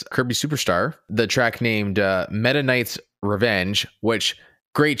 Kirby Superstar, the track named Meta Knight's Revenge, which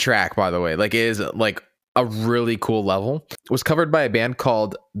great track, by the way, like is like a really cool level, was covered by a band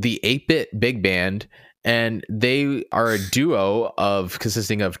called the 8-Bit Big Band, and they are a duo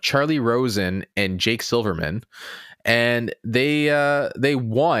consisting of Charlie Rosen and Jake Silverman, and they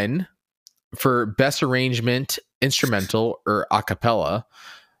won for best arrangement, instrumental or a cappella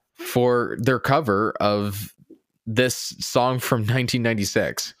for their cover of this song from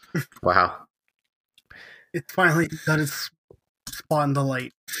 1996. Wow. It finally got its spot in the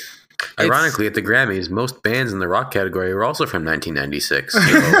light. Ironically, at the Grammys, most bands in the rock category were also from 1996.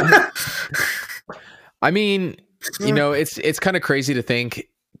 I mean, you know, it's kind of crazy to think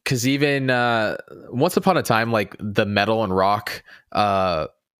because even once upon a time, like the metal and rock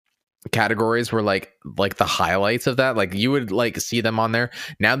categories were like the highlights of that. Like you would like see them on there.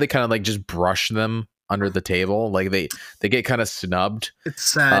 Now they kind of like just brush them under the table. Like they get kind of snubbed. It's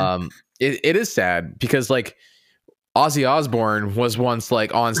sad. It is sad because like Ozzy Osbourne was once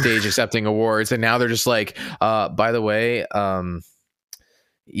like on stage accepting awards, and now they're just like, by the way,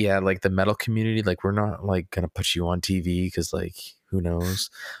 yeah, like the metal community, like we're not like gonna put you on TV because like who knows.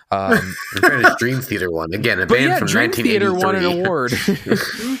 I'm trying to Dream Theater one again, a band from Dream 1983. Theater won an award.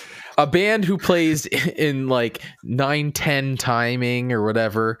 A band who plays in like 9/10 timing or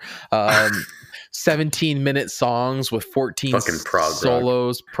whatever. 17-minute songs with 14 prog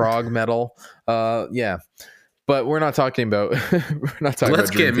solos, prog metal. Yeah. But we're not talking about Let's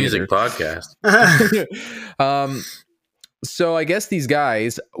get a music podcast. So I guess these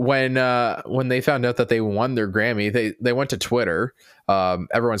guys, when they found out that they won their Grammy, they went to Twitter,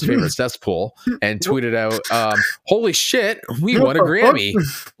 everyone's favorite cesspool, and tweeted out, "Holy shit, we won a Grammy!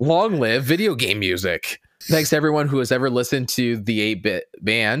 Long live video game music!" Thanks to everyone who has ever listened to the 8-Bit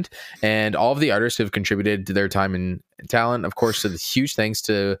Band and all of the artists who have contributed to their time and talent. Of course, a huge thanks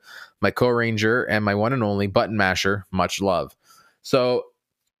to my co-arranger and my one and only button masher. Much love. So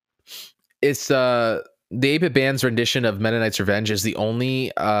it's the 8-Bit Band's rendition of Meta Knight's Revenge is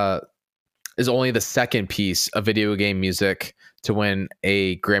only the second piece of video game music to win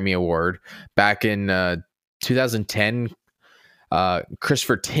a Grammy Award. Back in 2010,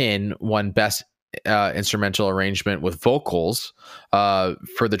 Christopher Tin won Best Instrumental Arrangement with vocals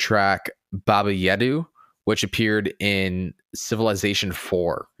for the track Baba Yedu, which appeared in Civilization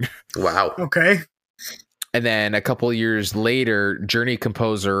 4. Wow. Okay. And then a couple of years later, Journey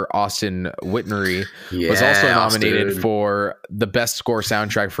composer Austin Whitnery was also nominated for the best score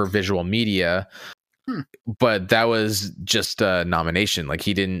soundtrack for visual media. But that was just a nomination. Like,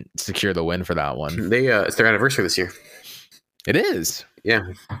 he didn't secure the win for that one. It's their anniversary this year. It is. Yeah.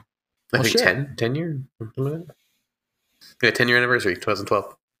 I think 10 year. Yeah, 10-year anniversary,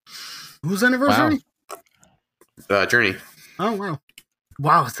 2012. Whose anniversary? Wow. Journey. Oh, wow.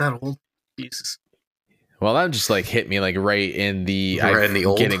 Wow, is that old? Jesus. Well, that just like hit me like right in the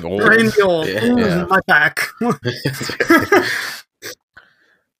old. Getting old. Right in the old. Yeah. My back.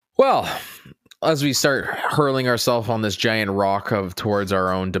 Well, as we start hurling ourselves on this giant rock towards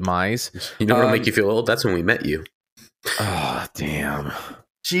our own demise. You know what'll make you feel old? That's when we met you. Oh, damn.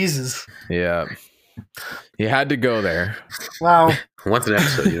 Jesus. Yeah. You had to go there. Wow. Once an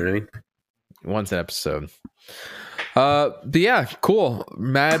episode, you know what I mean? Once an episode. But yeah, cool.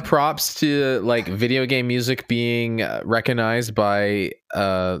 Mad props to like video game music being recognized by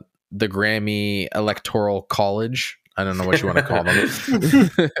the Grammy Electoral College. I don't know what you want to call them.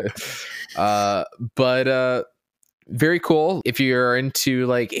 But very cool. If you're into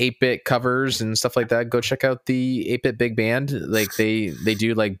like 8-bit covers and stuff like that, go check out the 8-bit big band. Like they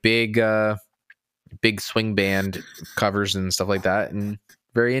do like big swing band covers and stuff like that, and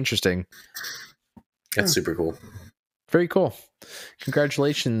very interesting. That's super cool. Very cool.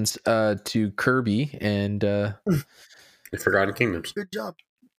 Congratulations to Kirby and the Forgotten Kingdoms. Good job.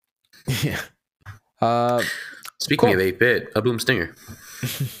 Yeah. Speaking of 8-bit, a boom stinger.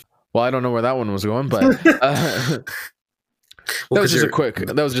 Well, I don't know where that one was going, but that was just a quick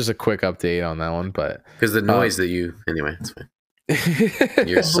update on that one. But because the noise that you anyway, it's fine.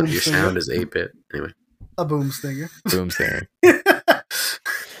 Your sound is 8-bit anyway. A boom stinger. Boom stinger.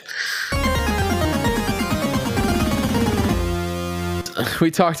 We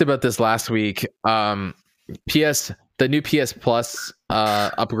talked about this last week. The new PS Plus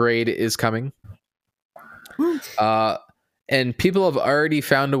upgrade is coming. And people have already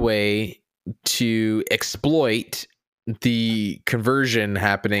found a way to exploit the conversion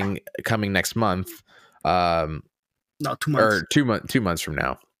coming next month. No, 2 months. Or 2 months from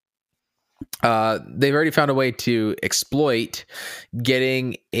now. They've already found a way to exploit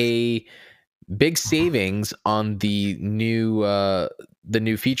getting a big savings on the new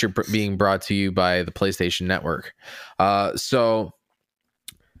feature being brought to you by the PlayStation Network. So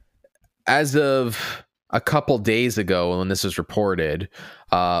as of a couple days ago when this was reported,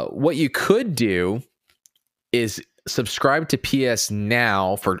 what you could do is subscribe to PS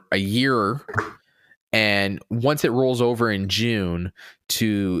Now for a year, and once it rolls over in June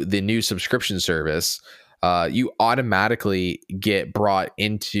to the new subscription service, you automatically get brought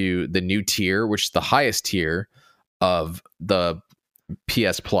into the new tier, which is the highest tier of the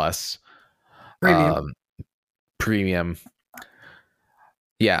PS Plus premium.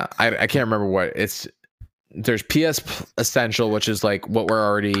 Yeah, I can't remember what it's. There's PS Essential, which is like what we're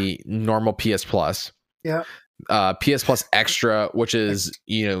already normal PS Plus. Yeah. PS Plus Extra, which is,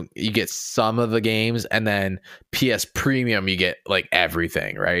 you get some of the games, and then PS Premium, you get like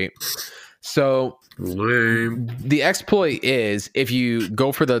everything, right? So the exploit is if you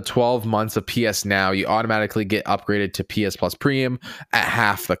go for the 12 months of PS Now, you automatically get upgraded to PS Plus Premium at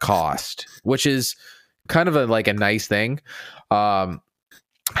half the cost, which is kind of a nice thing. However,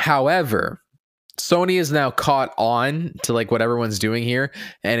 Sony is now caught on to like what everyone's doing here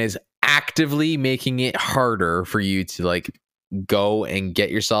and is actively making it harder for you to go and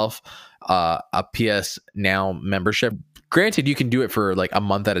get yourself a PS Now membership. Granted, you can do it for a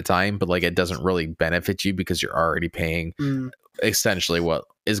month at a time, but it doesn't really benefit you because you're already paying essentially what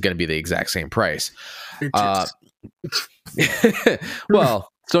is going to be the exact same price.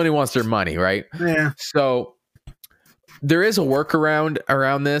 Well, Sony wants their money, right? Yeah. So there is a workaround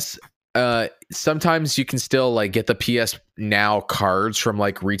around this. Sometimes you can still get the PS Now cards from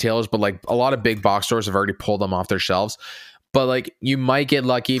retailers, but a lot of big box stores have already pulled them off their shelves. But you might get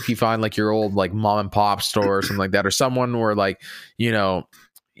lucky if you find your old mom and pop store or something like that, or someone where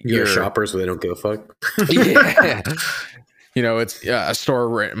you're shoppers, so they don't give a fuck. Yeah. It's a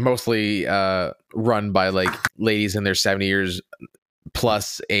store mostly run by ladies in their 70 years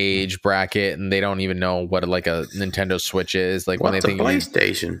plus age bracket, and they don't even know what a Nintendo Switch is. When they think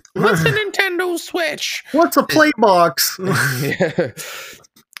PlayStation, what's a Nintendo Switch? What's a play box? Yeah.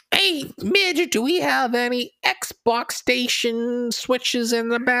 Hey, Midge, do we have any Xbox Station Switches in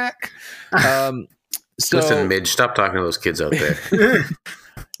the back? So listen, Midge, stop talking to those kids out there.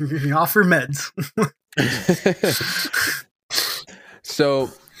 Offer meds. So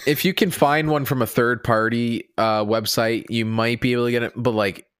if you can find one from a third party website, you might be able to get it, but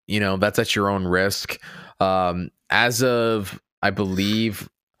that's at your own risk. As of, I believe,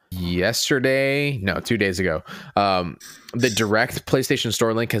 2 days ago, the direct PlayStation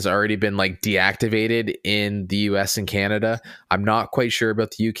Store link has already been deactivated in the US and Canada. I'm not quite sure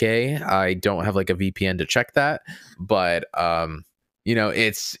about the UK. I don't have a VPN to check that, but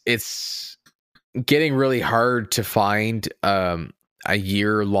it's getting really hard to find a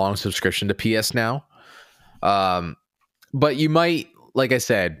year-long subscription to PS Now. But you might, like I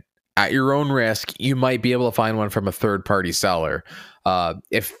said, at your own risk, you might be able to find one from a third-party seller.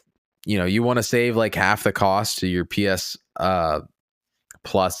 If you want to save half the cost to your PS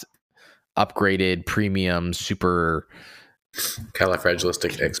Plus upgraded premium super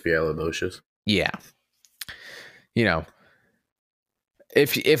califragilisticexpialidocious. Yeah.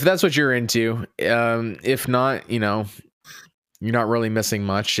 If that's what you're into, if not, you're not really missing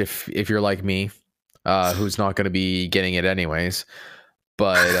much if you're like me, who's not going to be getting it anyways.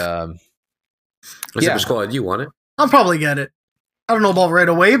 But Super Squad, you want it? I'll probably get it. I don't know about right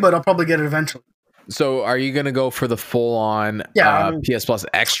away, but I'll probably get it eventually. So are you going to go for the full-on PS Plus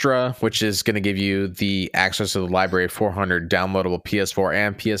Extra, which is going to give you the access to the library of 400 downloadable PS4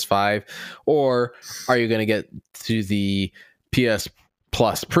 and PS5? Or are you going to get to the PS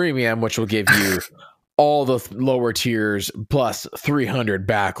Plus Premium, which will give you all the lower tiers plus 300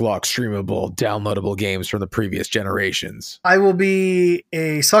 backlog streamable downloadable games from the previous generations? I will be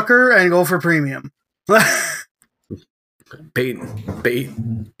a sucker and go for Premium. Bait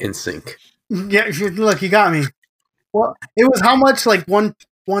in sync. Yeah, look, you got me. Well, it was how much?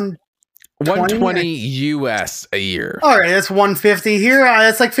 120 US a year. All right, that's 150 here.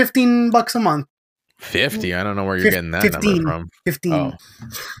 That's $15 a month. 50? I don't know where you're getting that 15, number from. 15. Oh.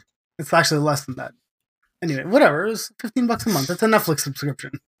 It's actually less than that. Anyway, whatever. It was $15 a month. That's a Netflix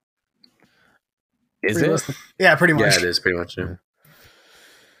subscription. Is pretty it? Listed. Yeah, pretty much. Yeah, it is pretty much. Yeah.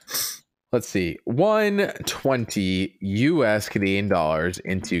 Let's see. 120 US Canadian dollars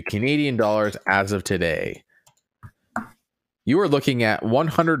into Canadian dollars as of today. You are looking at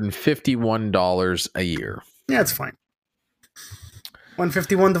 $151 a year. Yeah, it's fine.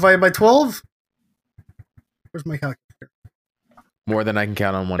 151 divided by 12. Where's my calculator? More than I can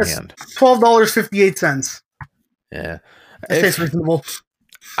count on one hand. $12.58. Yeah. That's reasonable.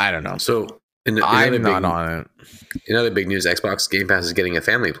 I don't know. So I'm not on it. In other big news, Xbox Game Pass is getting a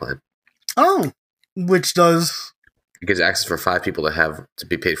family plan. Oh, which does? It gives access for 5 people to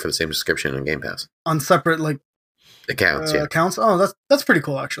be paid for the same subscription on Game Pass. On separate accounts, accounts. Oh, that's pretty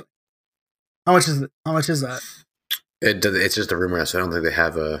cool actually. How much is it? How much is that? It's just a rumor, so I don't think they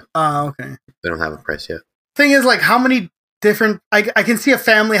have a. Okay. They don't have a price yet. Thing is, how many different? I can see a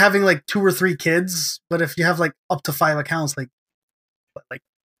family having 2 or 3 kids, but if you have up to 5 accounts, like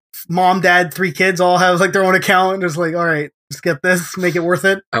mom, dad, 3 kids all have their own account, and it's all right, just get this, make it worth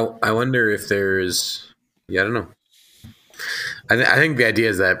it. I wonder if there's. Yeah, I don't know. I think the idea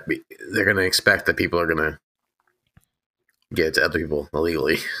is that they're going to expect that people are going to get it to other people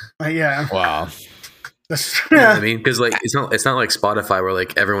illegally. Yeah. Wow. You know what I mean? Because it's not like Spotify where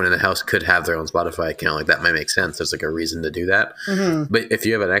everyone in the house could have their own Spotify account. That might make sense. There's a reason to do that. Mm-hmm. But if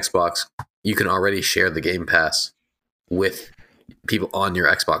you have an Xbox, you can already share the Game Pass with people on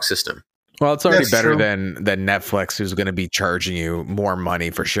your Xbox system. Well, it's already better than Netflix, who's going to be charging you more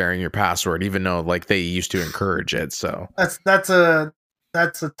money for sharing your password, even though they used to encourage it. So that's a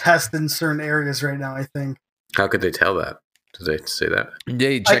test in certain areas right now, I think. How could they tell that? Did they say that? Yeah,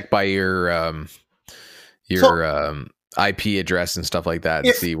 you check by your IP address and stuff like that,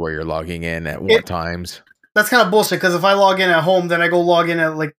 and see where you're logging in at what times. That's kind of bullshit, because if I log in at home, then I go log in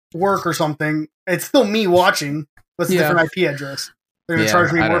at work or something. It's still me watching, but it's a different IP address. They're going to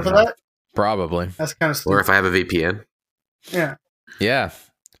charge me more for that? Probably. That's kind of stupid. Or if I have a VPN. Yeah. Yeah.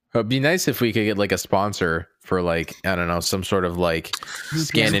 It'd be nice if we could get a sponsor for I don't know, some sort of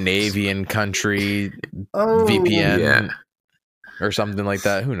Scandinavian country VPN. Yeah. Or something like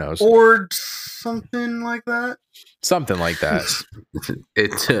that. Who knows? Or something like that. Something like that.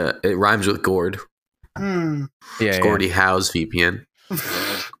 It rhymes with Gord. Yeah. It's Gordie Howe's VPN.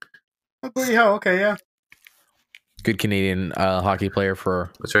 Gordie Howe. Okay, yeah. Good Canadian hockey player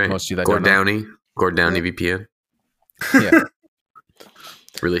for That's right. most of you that Gord don't know. Gord Downey VPN. Yeah.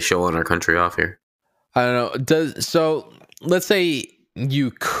 Really showing our country off here. I don't know. So let's say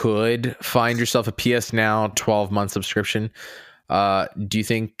you could find yourself a PS Now 12-month subscription. Do you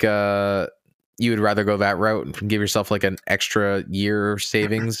think you would rather go that route and give yourself an extra year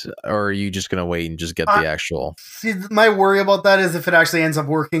savings, or are you just going to wait and just get the actual? See, my worry about that is if it actually ends up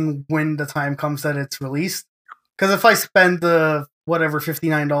working when the time comes that it's released. Because if I spend the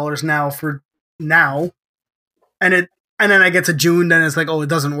 $59 now for now, and it and then I get to June, then it's like, oh, it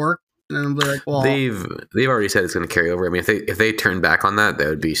doesn't work. And I'm like, well, they've already said it's going to carry over. I mean, if they turn back on that, that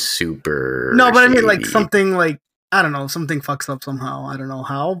would be super. No, but shady. I mean, like something like I don't know, something fucks up somehow. I don't know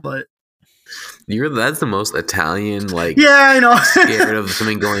how, but that's the most Italian, like, yeah, I know, scared of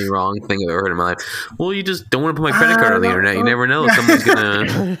something going wrong thing I've ever heard in my life. Well, you just don't want to put my credit card on the internet. You never know. Someone's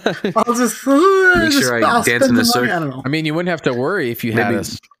gonna. I'll just make sure I dance in the circle. I don't know. I mean, you wouldn't have to worry if you had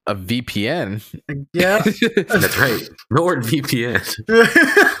a VPN. Yeah, that's right. NordVPN.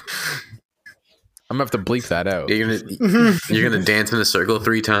 I'm gonna have to bleep that out. You're gonna dance in a circle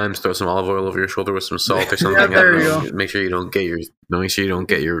 3 times, throw some olive oil over your shoulder with some salt or something. Yeah, there you go. Make sure you don't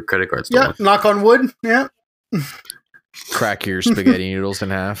get your credit card stolen. Yeah, knock on wood. Yeah. Crack your spaghetti noodles in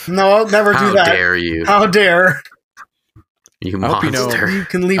half. No, I'll never do that. How dare you? How dare you monster! You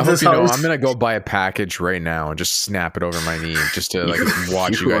can leave this house. I'm gonna go buy a package right now and just snap it over my knee just to like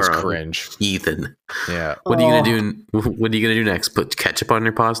watch you guys cringe. Ethan. Yeah. What are you gonna do? What are you gonna do next? Put ketchup on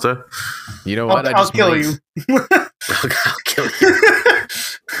your pasta? You know what? I'll kill you. I'll kill you.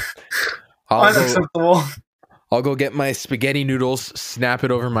 Unacceptable. I'll go get my spaghetti noodles, snap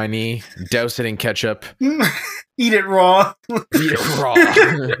it over my knee, douse it in ketchup. Eat it raw. Eat it raw.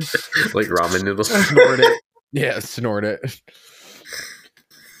 Like ramen noodles. Snort it. Yeah, snort it.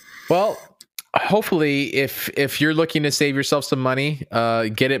 Well, hopefully, if you're looking to save yourself some money,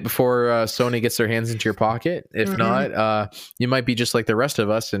 get it before Sony gets their hands into your pocket. If not, you might be just like the rest of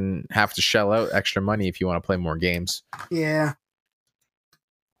us and have to shell out extra money if you want to play more games. Yeah.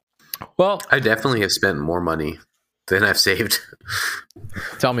 Well, I definitely have spent more money than I've saved.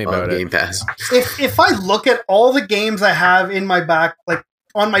 Tell me about Game Pass. If I look at all the games I have in my back, like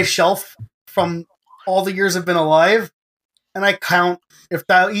on my shelf from all the years I've been alive, and I count if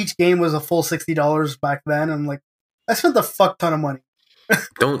that each game was a full $60 back then, I'm like, I spent a fuck ton of money.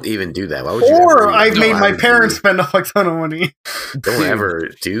 Don't even do that. Why would you? Or I've made my parents spend a fuck ton of money. Don't ever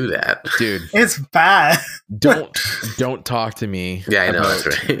do that, dude. It's bad. Don't talk to me. Yeah, I know that's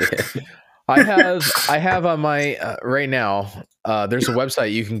right. I have on my right now. There's a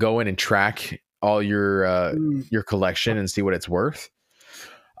website you can go in and track all your collection and see what it's worth.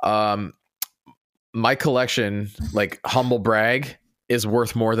 My collection, like humble brag, is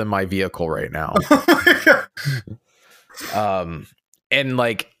worth more than my vehicle right now. And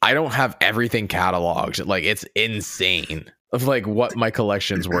like I don't have everything cataloged. Like it's insane of like what my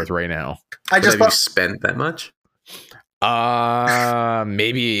collection's worth right now. Have you spent that much?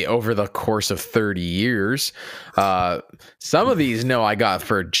 Maybe over the course of 30 years. Some of these I got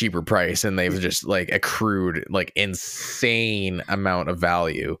for a cheaper price and they've just like accrued like insane amount of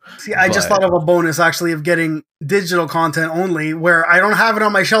value. See, I just thought of a bonus actually of getting digital content only where I don't have it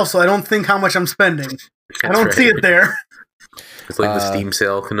on my shelf, so I don't think how much I'm spending. I don't see it there. It's like the Steam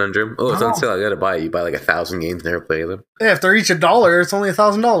sale conundrum. Oh, it's on sale. I gotta buy it. You buy like 1,000 games, never play them. Yeah, if they're each $1, it's only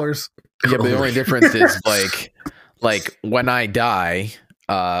 $1,000. Yeah, but the only difference is like when I die,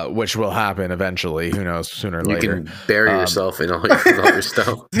 which will happen eventually. Who knows? Sooner or later. You can bury yourself in all your stuff.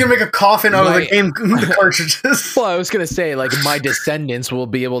 He's gonna make a coffin out of the game cartridges. Well, I was gonna say, like, my descendants will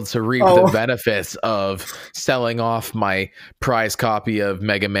be able to reap the benefits of selling off my prize copy of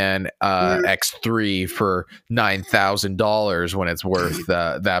Mega Man X3 for $9,000 when it's worth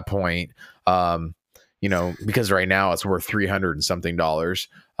that point. Because right now it's worth $300 and something,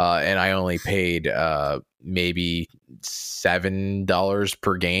 and I only paid maybe $7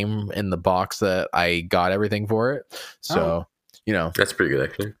 per game in the box that I got everything for it. So, that's pretty good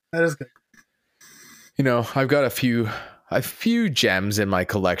actually. That is good. I've got a few gems in my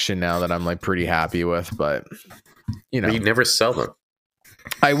collection now that I'm like pretty happy with, but you never sell them.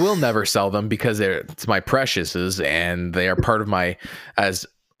 I will never sell them because it's my preciouses and they are part of my, as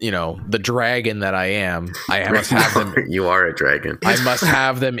the dragon that I am. I must have them. You are a dragon. I must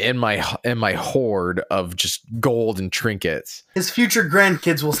have them in my hoard of just gold and trinkets. His future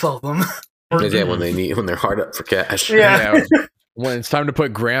grandkids will sell them. Yeah, when they're hard up for cash. Yeah. When it's time to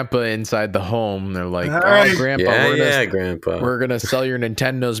put Grandpa inside the home, they're like, right. Grandpa, Grandpa, we're gonna sell your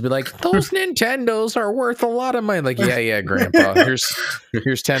Nintendos." Be like, "Those Nintendos are worth a lot of money." Like, yeah, Grandpa. Here's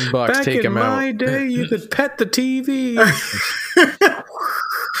 $10. Back Take them out. In my day, you could pet the TV.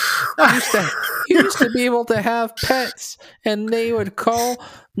 used to be able to have pets, and they would call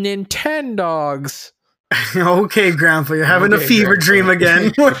Nintendogs. Okay, Grandpa, you're having a fever dream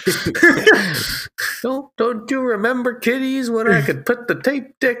again. Don't you remember, kiddies, when I could put the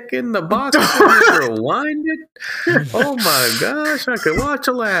tape deck in the box and rewind it? Oh my gosh, I could watch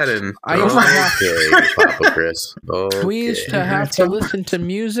Aladdin. Okay, Papa Chris. Okay. We used to have to listen to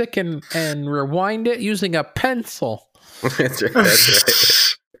music and rewind it using a pencil. That's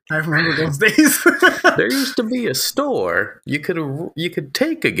right. I remember those days. There used to be a store. You could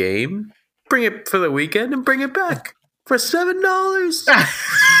take a game, bring it for the weekend, and bring it back for $7.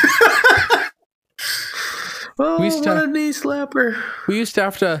 Oh, what a knee slapper. We used to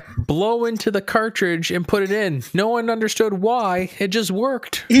have to blow into the cartridge and put it in. No one understood why. It just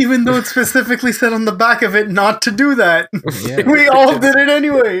worked. Even though it specifically said on the back of it not to do that. Yeah. We all did it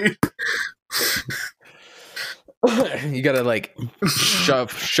anyway. You gotta like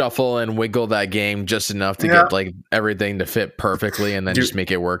shuffle and wiggle that game just enough to get like everything to fit perfectly and then just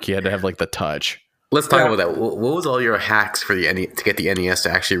make it work. You had to have like the touch. Let's talk about that. What was all your hacks for to get the NES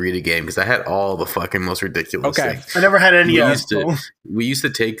to actually read a game? Because I had all the fucking most ridiculous things. I never had NES. We used to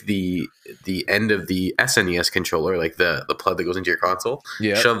take the end of the SNES controller, like the plug that goes into your console,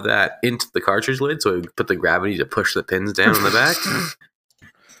 shove that into the cartridge lid so it would put the gravity to push the pins down on the back.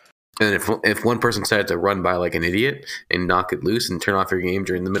 And if one person decided to run by like an idiot and knock it loose and turn off your game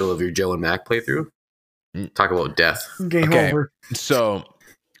during the middle of your Joe and Mac playthrough, talk about death. Game over. So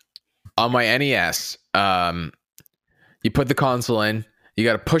on my NES, you put the console in. You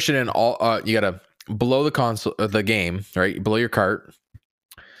got to push it in you got to blow the console, the game, right? You blow your cart.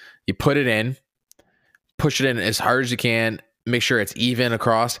 You put it in, push it in as hard as you can. Make sure it's even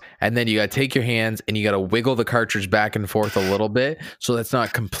across, and then you got to take your hands and you got to wiggle the cartridge back and forth a little bit so that's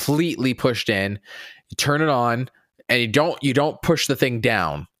not completely pushed in. You turn it on, and you don't push the thing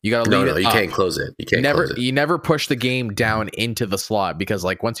down. You got to leave it. You can't close it. You can't close it. You never push the game down into the slot because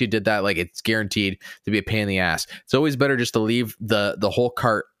like once you did that, like it's guaranteed to be a pain in the ass. It's always better just to leave the whole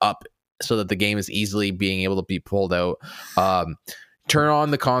cart up so that the game is easily being able to be pulled out. Turn on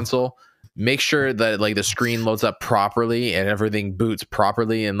the console. Make sure that like the screen loads up properly and everything boots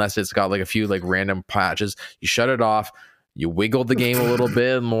properly, unless it's got like a few like random patches. You shut it off. You wiggle the game a little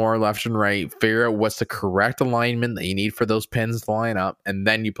bit more left and right, figure out what's the correct alignment that you need for those pins to line up, and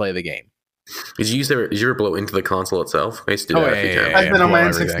then you play the game. Did you ever blow into the console itself? I used to do that a few times. I've been on my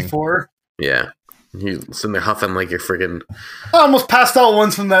N64. Yeah. You sitting there huffing like you're friggin'... I almost passed out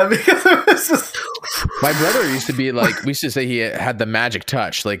once from that because it was just... My brother used to be like, we used to say he had the magic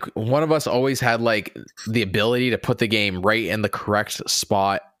touch. Like one of us always had like the ability to put the game right in the correct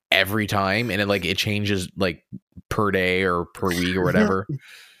spot every time, and it changes like per day or per week or whatever.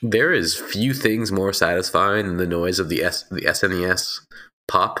 There is few things more satisfying than the noise of the SNES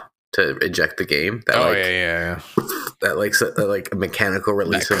pop to eject the game. That That like a mechanical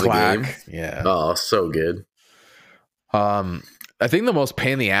release of the game. Yeah. Oh, so good. I think the most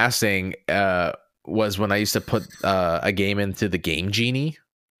pain in the ass thing was when I used to put a game into the Game Genie.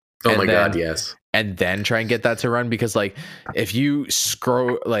 Oh my god, yes. And then try and get that to run, because like if you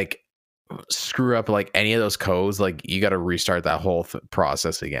screw up like any of those codes, like you got to restart that whole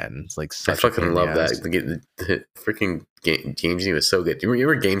process again. It's like such I fucking love that. The freaking Game Genie was so good. You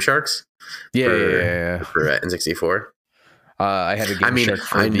remember Game Sharks? Yeah. For N64. I had a Game Shark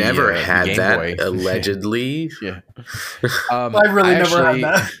for I never had Game that. Boy. Allegedly. Yeah. I really never had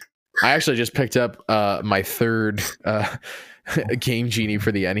that. I actually just picked up my third Game Genie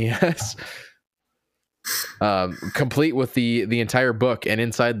for the NES. Complete with the entire book, and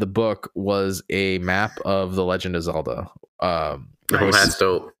inside the book was a map of the Legend of Zelda. That's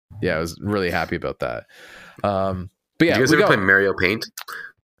dope. Yeah, I was really happy about that. But yeah, did you guys ever play Mario Paint?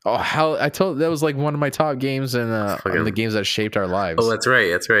 Oh, that was like one of my top games and the games that shaped our lives. Oh, that's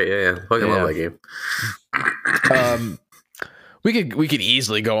right. Yeah. Fucking love that game. We could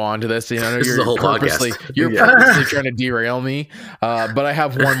easily go on to this. You know, this is the whole podcast. You're purposely trying to derail me, but I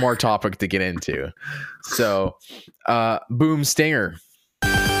have one more topic to get into. So, Boom Stinger.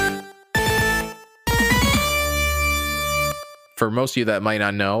 For most of you that might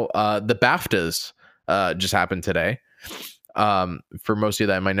not know, the BAFTAs just happened today. For most of you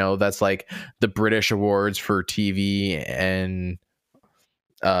that might know, that's like the British awards for TV and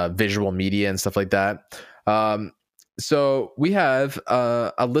visual media and stuff like that. So we have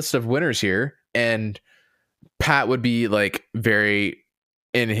a list of winners here, and Pat would be like very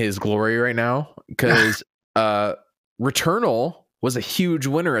in his glory right now because Returnal was a huge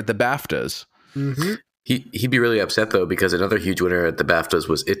winner at the BAFTAs. Mm-hmm. He'd be really upset though, because another huge winner at the BAFTAs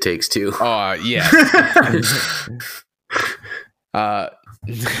was It Takes Two. Oh yeah.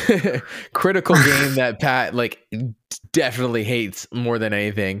 Critical game that Pat like definitely hates more than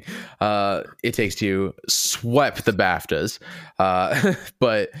anything. It Takes Two swept the BAFTAs,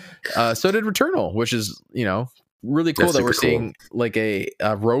 but so did Returnal, which is really cool. That's that we're seeing like a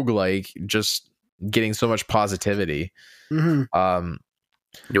roguelike just getting so much positivity. Mm-hmm.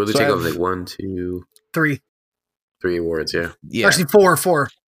 They take on like 1, 2, 3 awards. Yeah, actually four.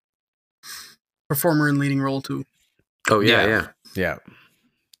 Performer in leading role too. Oh yeah. Yeah.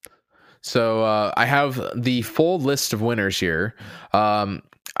 So I have the full list of winners here.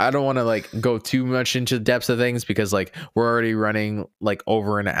 I don't want to like go too much into the depths of things because like we're already running like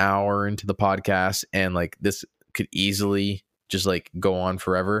over an hour into the podcast, and like this could easily just like go on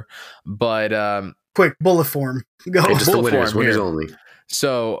forever. But quick bullet form. Go. Hey, just bullet the winners form only.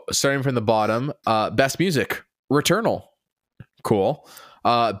 So starting from the bottom, best music, Returnal. Cool.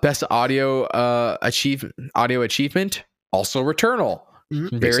 Best audio achievement, also Returnal.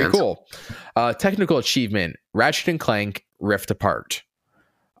 Mhm. Very cool. Technical achievement, Ratchet and Clank Rift Apart.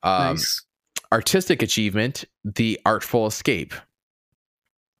 Nice. Artistic achievement, The Artful Escape.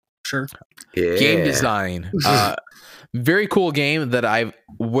 Sure. Yeah. Game design, very cool game that I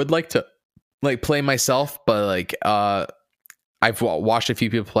would like to like play myself, but like I've watched a few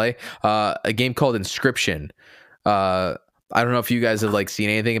people play a game called Inscription. I don't know if you guys have like seen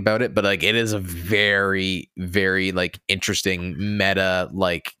anything about it, but like it is a very, very like interesting meta,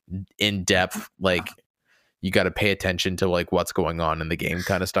 like in depth, like you got to pay attention to like what's going on in the game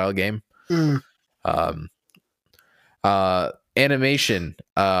kind of style game. Animation,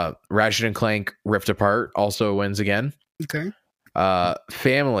 Ratchet and Clank Rift Apart also wins again. Okay.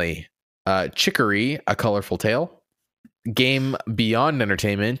 Family, Chicory, A Colorful Tale. Game Beyond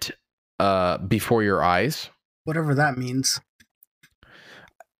Entertainment, Before Your Eyes. Whatever that means.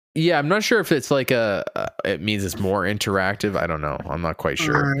 Yeah, I'm not sure if it's like it means it's more interactive. I don't know. I'm not quite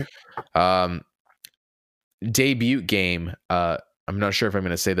sure. Right. Debut game. I'm not sure if I'm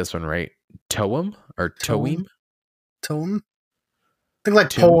going to say this one right. Toem or Toem? Tome? I think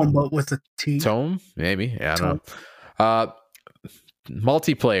like poem, but with a T. Tome? Maybe. Yeah, I don't know.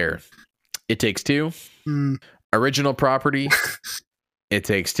 Multiplayer. It Takes Two. Original property. It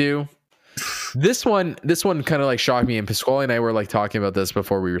Takes Two. This one kind of like shocked me, and Pasquale and I were like talking about this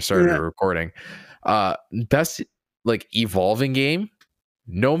before we were starting recording. Best like evolving game,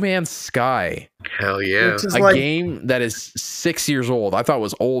 No Man's Sky. Hell yeah! A game that is 6 years old. I thought it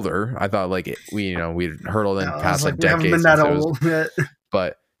was older. I thought like we'd hurtled in past like decades. We haven't been that old yet.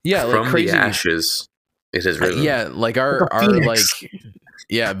 But yeah, From like crazy. The ashes, it has risen. Yeah, like our like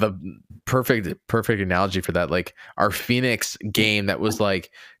the perfect analogy for that. Like our Phoenix game that was like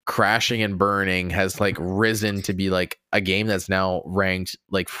crashing and burning has like risen to be like a game that's now ranked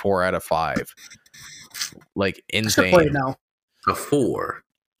like 4 out of 5. Like insane. Play it now. A 4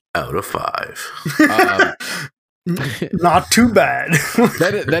 out of 5. Not too bad.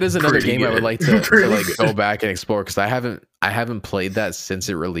 that is another Pretty game good. I would like to like go back and explore, because I haven't played that since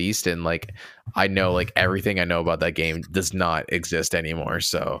it released, and like I know like everything I know about that game does not exist anymore.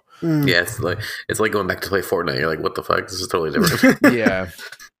 So yeah, it's like going back to play Fortnite. You're like, what the fuck? This is totally different. Yeah.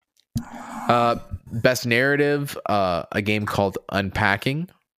 Best narrative, a game called Unpacking.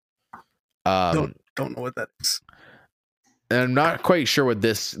 Don't know what that is. And I'm not quite sure what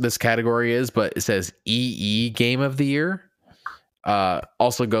this category is, but it says EE Game of the Year.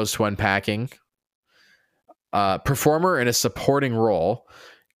 Also goes to Unpacking. Performer in a supporting role,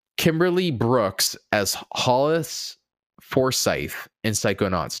 Kimberly Brooks as Hollis Forsyth in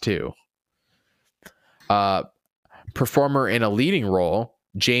Psychonauts 2. Performer in a leading role,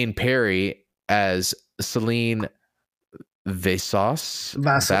 Jane Perry as Celine Vassos.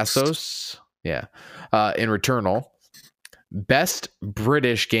 Yeah. In Returnal. Best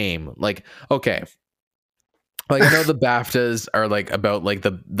British game. Like, okay. Like, I know the BAFTAs are like about like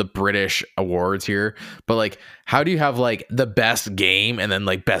the British awards here, but like, how do you have like the best game and then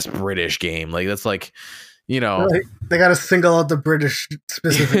like best British game? Like, that's like, they got to single out the British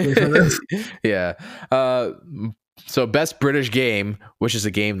specifically for this. Yeah. So best British game, which is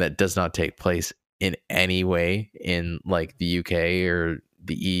a game that does not take place in any way in like the UK or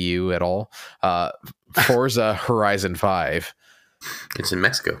the EU at all. Forza Horizon 5. It's in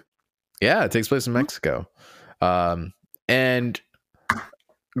Mexico. Yeah, it takes place in Mexico. And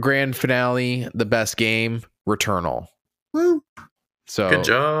grand finale, the best game, Returnal. Woo. So good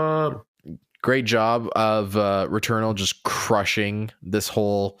job. Great job of Returnal just crushing this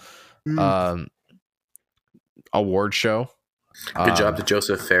whole award show. Good job to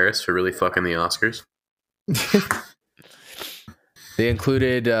Joseph Ferris for really fucking the Oscars. They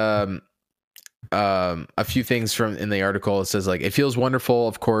included a few things from in the article. It says like, it feels wonderful,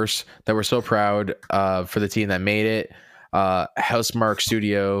 of course, that we're so proud for the team that made it. Housemarque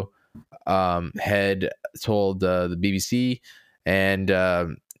Studio head told the BBC,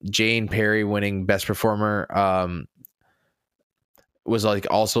 and Jane Perry winning Best Performer was like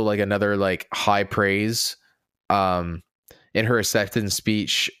also like another like high praise. in her acceptance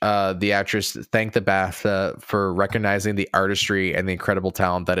speech, the actress thanked the BAFTA for recognizing the artistry and the incredible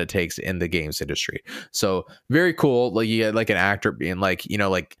talent that it takes in the games industry. So very cool. Like, you get like an actor being like, you know,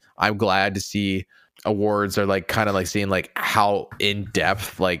 like, I'm glad to see awards are like kind of like seeing like how in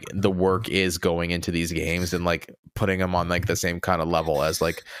depth like the work is going into these games and like putting them on like the same kind of level as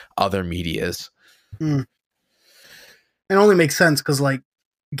like other medias. It only makes sense because like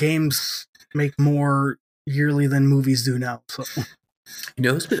games make more yearly than movies do now. So you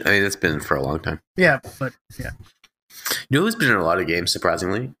know, it's been for a long time. Yeah, but yeah. You know who's been in a lot of games,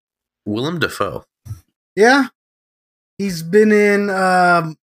 surprisingly? Willem Dafoe. Yeah. He's been in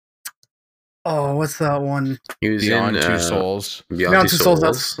what's that one? He was Beyond in Two Souls. Beyond Two Souls,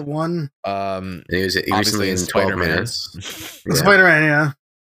 that's the one. And he was recently in 12 Minutes. The Spider-Man, yeah.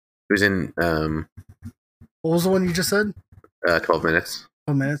 He was in what was the one you just said? 12 Minutes.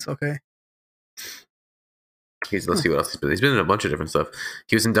 12 Minutes, okay. Let's see what else he's been. He's been in a bunch of different stuff.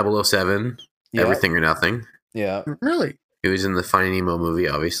 He was in 007, Everything or Nothing. Yeah. Really? He was in the Finding Nemo movie,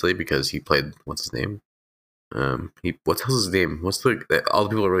 obviously, because he played, what's his name? What the hell's his name? All the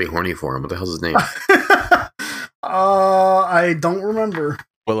people are really horny for him. What the hell's his name? I don't remember.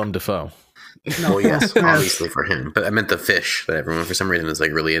 Willem Dafoe. No. Well, yes, obviously for him, but I meant the fish that everyone for some reason is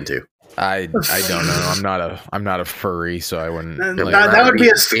like really into. I don't know. I'm not a furry, so I wouldn't. That would be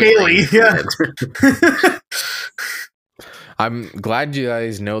a scaly. Yeah. I'm glad you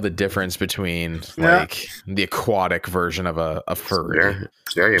guys know the difference between like the aquatic version of a furry.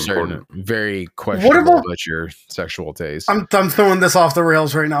 It's very important. Very questionable about your sexual taste. I'm throwing this off the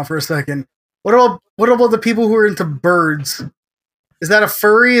rails right now for a second. What about the people who are into birds? Is that a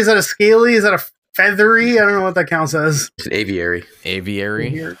furry? Is that a scaly? Is that a feathery? I don't know what that counts as. It's an aviary.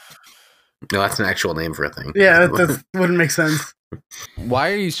 Aviary? No, that's an actual name for a thing. Yeah, that wouldn't make sense.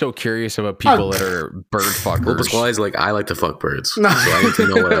 Why are you so curious about people that are bird fuckers? Well, Pasquale's like, I like to fuck birds. No. So I need to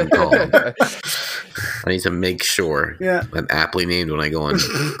know what I'm called. I need to make sure I'm aptly named when I go on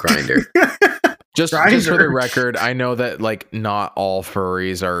Grindr. Just for the record, I know that like not all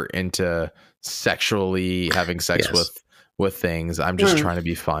furries are into sexually having sex with things. I'm just trying to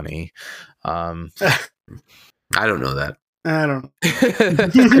be funny. I don't know that. I don't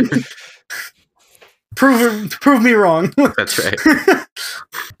know. Prove me wrong. That's right.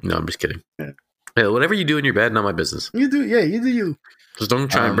 No, I'm just kidding. Yeah. Hey, whatever you do in your bed, not my business. You do you. Just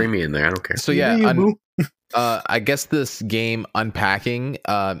don't try and bring me in there. I don't care. So I guess this game, Unpacking,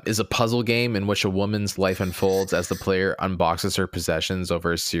 is a puzzle game in which a woman's life unfolds as the player unboxes her possessions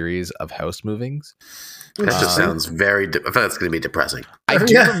over a series of house movings. That just sounds very. I feel that's going to be depressing. I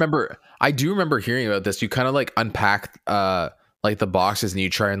do remember hearing about this. You kind of like unpack like the boxes and you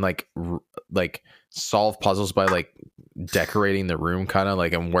try and like solve puzzles by like decorating the room, kind of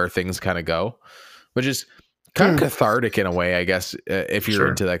like, and where things kind of go, which is kind of cathartic in a way, I guess, if you're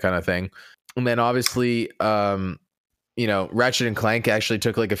into that kind of thing. And then obviously, Ratchet and Clank actually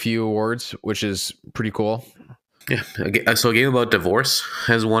took like a few awards, which is pretty cool. Yeah. So a game about divorce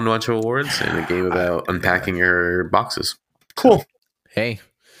has won a bunch of awards, and a game about unpacking your boxes. Cool. Hey,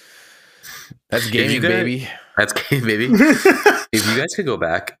 that's gaming, baby. That's game, baby. If you guys could go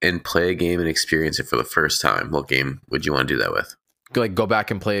back and play a game and experience it for the first time, what game would you want to do that with? Like go back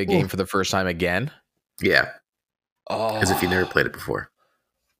and play a game for the first time again? Yeah. As if you never played it before.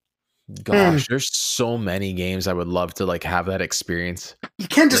 Gosh, there's so many games I would love to like have that experience. You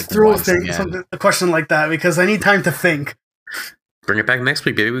can't just throw a question like that because I need time to think. Bring it back next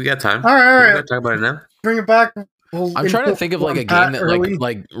week, baby. We got time. All right. We got to talk about it now. Bring it back. I'm trying to think of like a game that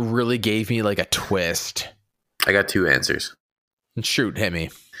like really gave me like a twist. I got two answers. Shoot, hit me.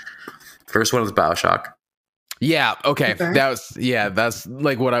 First one was BioShock. Yeah, okay. That's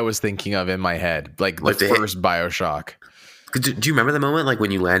like what I was thinking of in my head. Like the first BioShock. Do you remember the moment like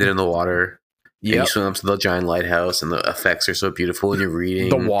when you landed in the water? Yeah. You swim up to the giant lighthouse and the effects are so beautiful and you're reading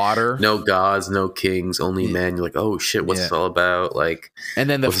the water. No gods, no kings, only men. You're like, oh shit, what's this all about? Like, and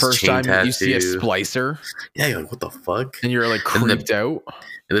then the first time you see a splicer. Yeah, you're like, what the fuck? And you're like creeped out.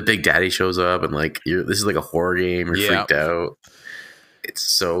 And the Big Daddy shows up and like this is like a horror game. You're freaked out. It's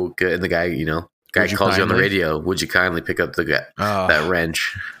so good. And the guy calls you on the radio. Would you kindly pick up that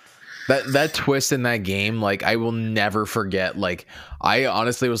wrench? That twist in that game, like I will never forget. Like I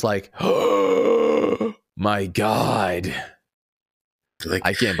honestly was like, oh my God. Like,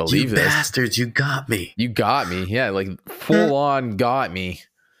 I can't believe this. Bastards, you got me. You got me. Yeah, like full on got me.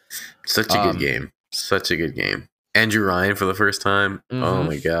 Such a good game. Such a good game. Andrew Ryan for the first time. Mm-hmm. Oh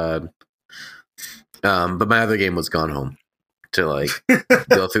my God. But my other game was Gone Home. To like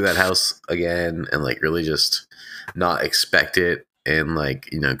go through that house again and like really just not expect it and like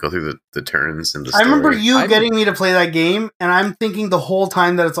go through the turns and the story. I remember you getting me to play that game, and I'm thinking the whole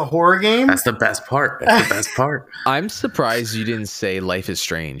time that it's a horror game. That's the best part. That's the best part. I'm surprised you didn't say Life is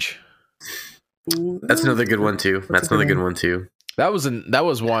Strange. Ooh, that's another good one too. That's another good one too. That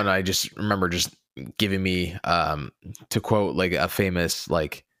was one I just remember just giving me to quote like a famous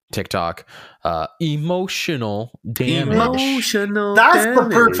like TikTok emotional damage. That's the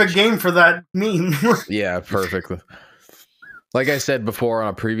perfect game for that meme. Yeah, perfect. Like I said before on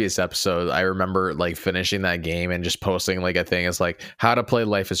a previous episode, I remember like finishing that game and just posting like a thing. It's like how to play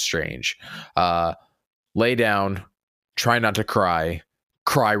Life is Strange. Lay down, try not to cry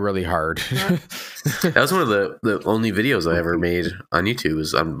really hard. That was one of the only videos I ever made on YouTube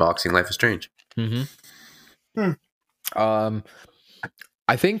was unboxing Life is Strange. Mm-hmm.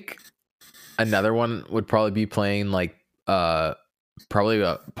 I think another one would probably be playing like probably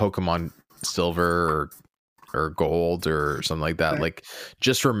a Pokemon Silver or Gold or something like that. Right. Like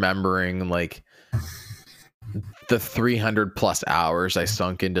just remembering like the 300 plus hours I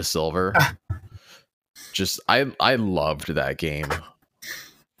sunk into Silver. Just I loved that game.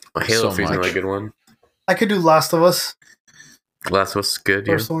 Halo 3 is another good one. I could do Last of Us. Last of Us is good.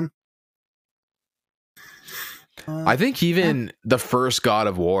 First one. I think even the first God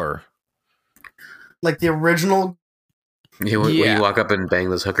of War, like the original. When you walk up and bang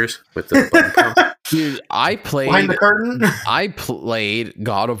those hookers with the button pump. Dude, I played behind the curtain. I played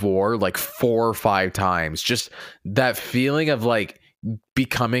God of War like 4 or 5 times. Just that feeling of like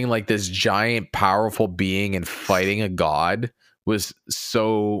becoming like this giant, powerful being and fighting a god was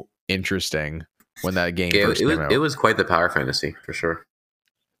so interesting when that game first came out. It was quite the power fantasy for sure.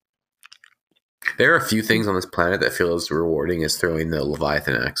 There are a few things on this planet that feel as rewarding as throwing the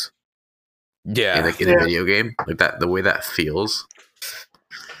Leviathan axe. Yeah, in a video game like that, the way that feels.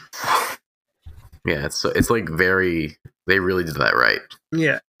 Yeah, it's like very. They really did that right.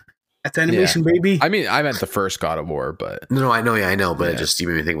 Yeah, that's animation, baby. I mean, I meant the first God of War, but no, I know, but it just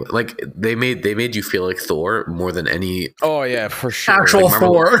made me think like they made you feel like Thor more than any. Oh yeah, for sure. Actual like,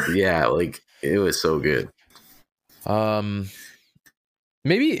 Thor. Yeah, like it was so good.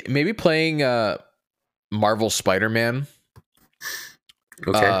 Maybe playing Marvel Spider-Man.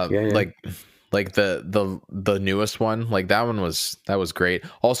 Okay. Yeah. Like the newest one, like that was great.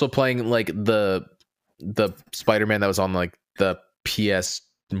 Also playing like the Spider-Man that was on like the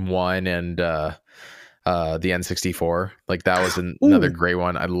PS1 and the N64. Like that was another great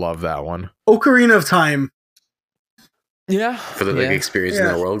one. I love that one. Ocarina of Time. Yeah. For the experience in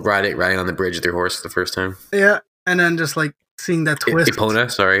the world, riding on the bridge with your horse the first time. Yeah, and then just like seeing that twist.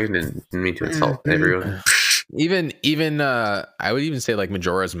 Epona, sorry, didn't mean to insult everyone. Even I would even say like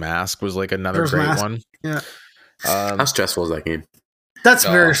Majora's Mask was like another great one. Yeah. How stressful is that game? That's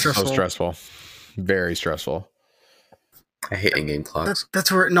very stressful. So stressful. Very stressful. I hate in-game clocks.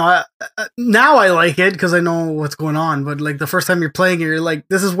 That's where now I like it because I know what's going on. But like the first time you're playing it, you're like,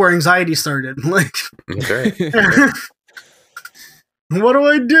 this is where anxiety started. Like, that's right. What do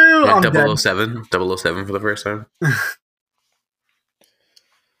I do? Yeah, 007 for the first time.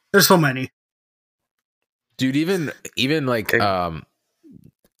 There's so many. Dude, even like I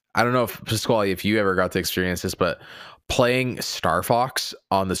don't know if Pasquale, if you ever got to experience this, but playing Star Fox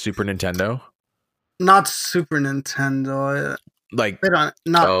on the Super Nintendo. Not Super Nintendo. Like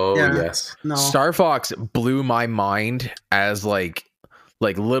yes. No. Star Fox blew my mind as like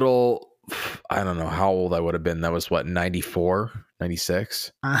little. I don't know how old I would have been. That was what, 94,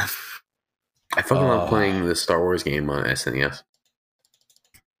 96? I fucking love playing the Star Wars game on SNES.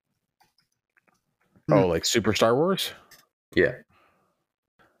 Oh, like Super Star Wars? Yeah.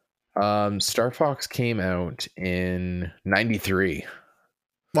 Star Fox came out in 93.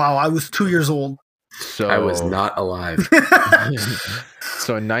 Wow, I was 2 years old. So I was not alive.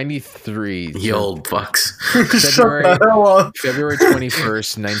 So in 93. You old fucks. February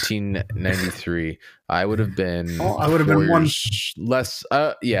 21st, 1993. I would have been. Oh, I would have been one less.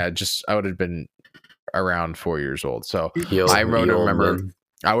 I would have been around 4 years old. So I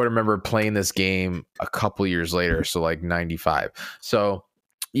would remember playing this game a couple years later. So like 95. So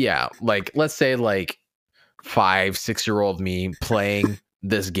yeah, like let's say like 5-6 year old me playing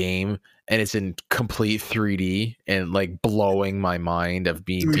this game and it's in complete 3D and like blowing my mind of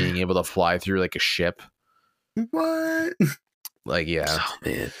being able to fly through like a ship. What? Like, yeah. Oh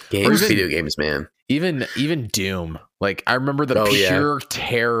man. Video games, man. Even Doom. Like I remember the pure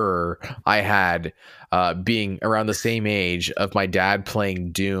terror I had being around the same age of my dad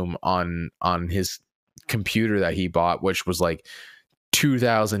playing Doom on his computer that he bought, which was like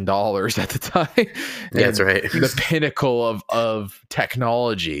 $2,000 at the time. Yeah, that's right. The pinnacle of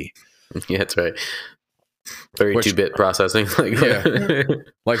technology. Yeah, that's right. 32-bit processing. Like, yeah,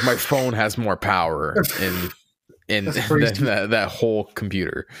 like my phone has more power in that whole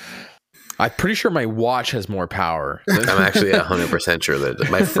computer. I'm pretty sure my watch has more power. I'm actually 100% sure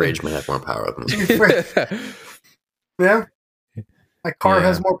that my fridge might have more power than this. Yeah, my car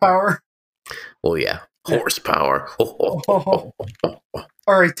has more power. Well, yeah, horsepower. All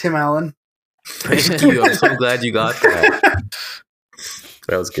right, Tim Allen. Thank you. I'm so glad you got that.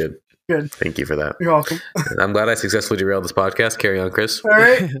 That was good. Good. Thank you for that. You're welcome. I'm glad I successfully derailed this podcast. Carry on, Chris. All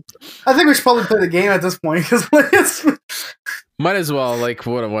right. I think we should probably play the game at this point because might as well. Like,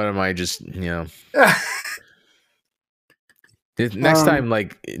 what am I just, next time,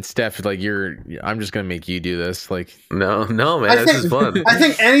 like, Steph, like I'm just gonna make you do this. Like, no, man, this is fun. I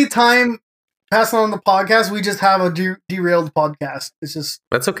think anytime passing on the podcast, we just have a derailed podcast. It's just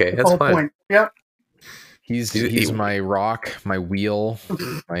that's okay. That's fine. Point. Yep. He's my rock, my wheel,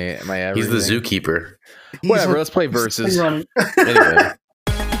 my everything. He's the zookeeper. Whatever. Let's play versus. Anyway.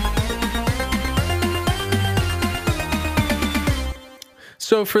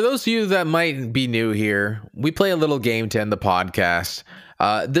 So for those of you that might be new here, we play a little game to end the podcast.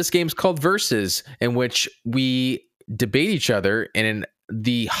 This game's called Versus, in which we debate each other in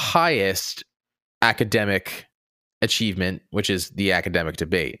the highest academic achievement, which is the academic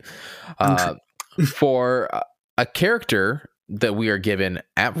debate. For a character that we are given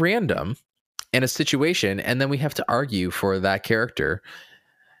at random in a situation, and then we have to argue for that character.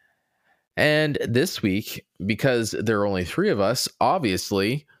 And this week, because there are only 3 of us,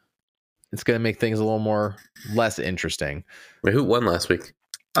 obviously, it's going to make things a little less interesting. Wait, who won last week?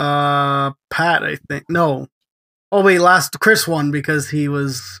 Pat, I think. No. Oh, wait, Chris won because it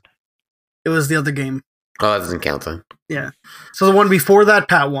was the other game. Oh, that doesn't count then. Yeah. So the one before that,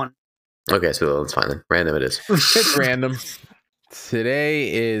 Pat won. Okay, so that's fine then. Random it is. It's random.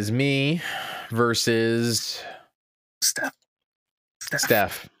 Today is me versus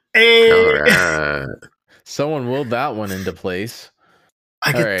Steph. Hey. All right. Someone willed that one into place.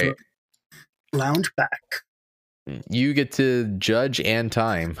 I get to lounge back. You get to judge and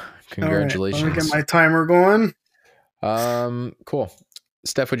time. Congratulations. Let me get my timer going. Cool.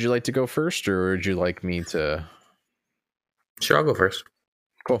 Steph, would you like to go first, or would you like me to? Sure, I'll go first.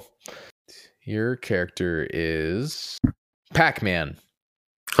 Cool. Your character is Pac-Man.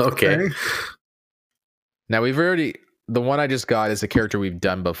 Okay. Now the one I just got is a character we've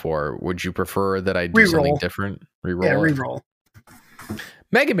done before. Would you prefer that I do something different? Reroll. Yeah, reroll.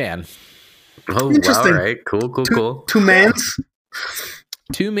 Mega Man. Oh, all right. Cool. 2 mans.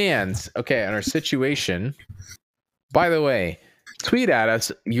 2 mans. Okay, on our situation. By the way, tweet at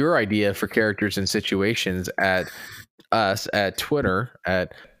us your idea for characters and situations at us at Twitter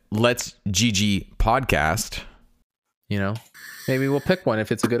at Let's GG Podcast. Maybe we'll pick one if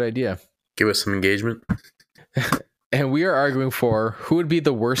it's a good idea. Give us some engagement. And we are arguing for who would be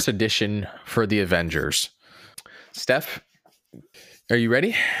the worst addition for the Avengers. Steph, are you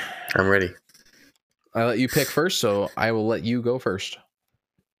ready? I'm ready. I let you pick first, so I will let you go first.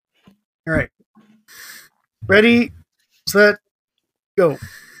 All right. Ready, set, go.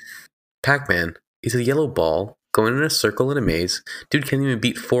 Pac-Man. He's a yellow ball going in a circle in a maze. Dude can't even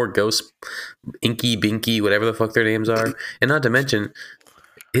beat 4 ghosts, Inky, Binky, whatever the fuck their names are. And not to mention,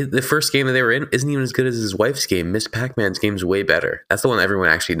 the first game that they were in isn't even as good as his wife's game. Miss Pac-Man's game's way better. That's the one everyone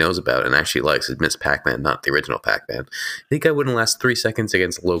actually knows about and actually likes, is Miss Pac-Man, not the original Pac-Man. I think I wouldn't last 3 seconds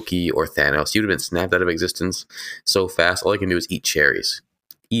against Loki or Thanos. You'd have been snapped out of existence so fast. All I can do is eat cherries.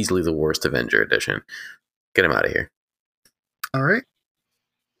 Easily the worst Avenger edition. Get him out of here. All right.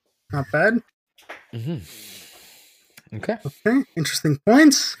 Not bad. Mm-hmm. Okay. Interesting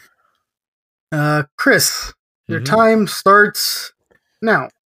points. Chris, your time starts now.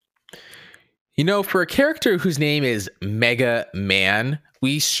 For a character whose name is Mega Man,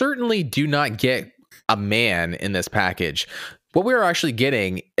 we certainly do not get a man in this package. What we're actually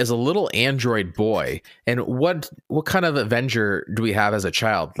getting is a little android boy. And what kind of Avenger do we have as a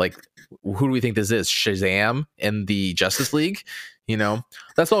child? Like, who do we think this is? Shazam in the Justice League?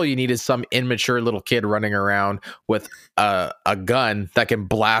 That's all you need is some immature little kid running around with a gun that can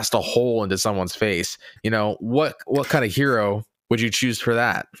blast a hole into someone's face. What kind of hero would you choose for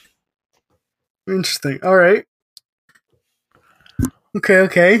that? Interesting. All right.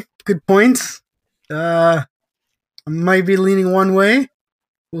 Okay. Good points. I might be leaning one way.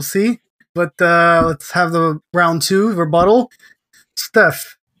 We'll see. But let's have the round 2 rebuttal.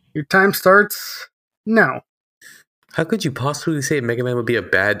 Steph, your time starts now. How could you possibly say Mega Man would be a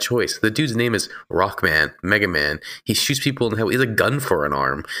bad choice? The dude's name is Rockman, Mega Man. He shoots people in the head. He has a gun for an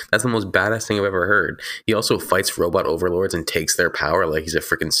arm. That's the most badass thing I've ever heard. He also fights robot overlords and takes their power like he's a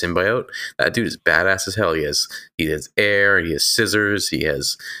freaking symbiote. That dude is badass as hell. He has air, he has scissors,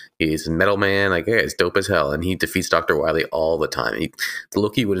 he's Metal Man. Like, yeah, it's dope as hell. And he defeats Dr. Wily all the time.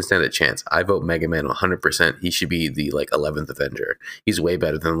 Loki wouldn't stand a chance. I vote Mega Man 100%. He should be the 11th Avenger. He's way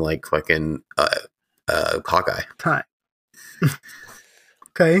better than fucking Hawkeye. Time.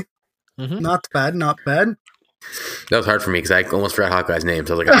 Okay. Not bad. Not bad. That was hard for me because I almost forgot Hawkeye's name.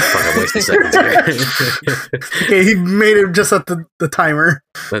 So I was like, fuck, I wasted seconds here. Okay, he made it just at the timer.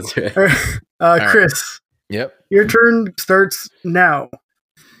 That's right. Chris. Right. Yep. Your turn starts now.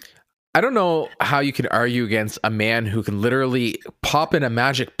 I don't know how you can argue against a man who can literally pop in a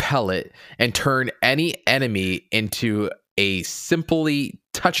magic pellet and turn any enemy into a simply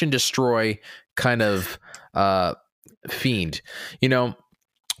touch and destroy kind of fiend. You know,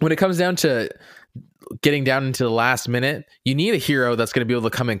 when it comes down to getting down into the last minute, you need a hero that's going to be able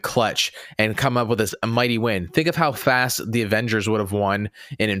to come in clutch and come up with a mighty win. Think of how fast the Avengers would have won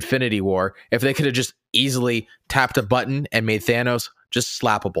in Infinity War if they could have just easily tapped a button and made Thanos just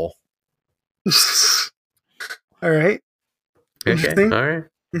slappable. All right. Okay. All right.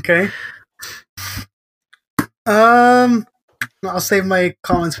 Okay. I'll save my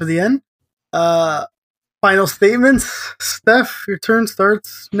comments for the end. Final statements. Steph, your turn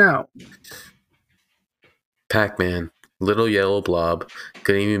starts now. Pac-Man, little yellow blob,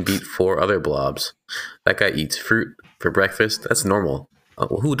 couldn't even beat 4 other blobs. That guy eats fruit for breakfast. That's normal.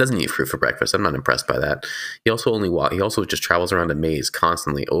 Who doesn't eat fruit for breakfast? I'm not impressed by that. He also just travels around a maze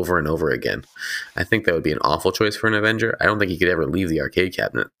constantly over and over again. I think that would be an awful choice for an Avenger. I don't think he could ever leave the arcade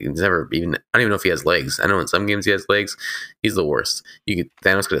cabinet. I don't even know if he has legs. I know in some games he has legs. He's the worst.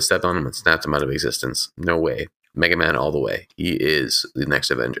 Thanos could have stepped on him and snapped him out of existence. No way. Mega Man all the way. He is the next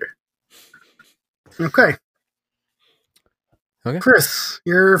Avenger. Okay. Chris,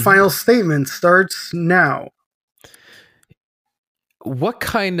 your final statement starts now. What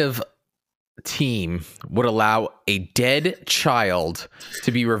kind of team would allow a dead child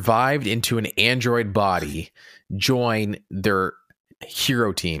to be revived into an android body, join their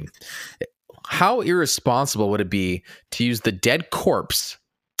hero team? How irresponsible would it be to use the dead corpse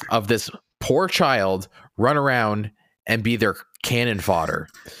of this poor child, run around and be their cannon fodder?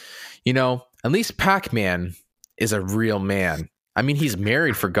 You know, at least Pac-Man is a real man. I mean, he's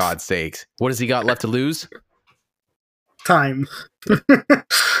married, for God's sakes. What has he got left to lose? Time.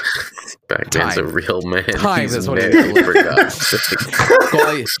 Pac-Man's a real man. Time is what it is. For God's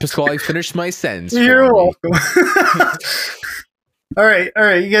sake. Pasquale, finish my sentence. You're welcome. All right.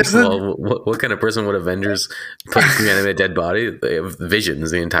 You guys. Well, what kind of person would Avengers put in a dead body? They have visions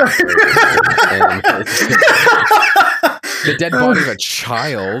the entire time. The dead body of a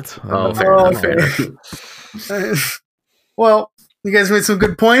child. Oh, fair enough. Well, you guys made some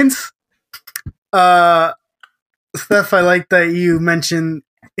good points. Steph, I like that you mentioned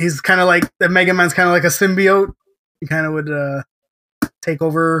he's kind of like the Mega Man's kind of like a symbiote. He kind of would take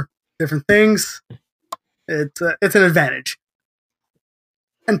over different things. It's an advantage.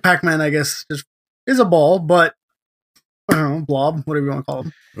 And Pac-Man, I guess, just is a ball, but I don't know, blob, whatever you want to call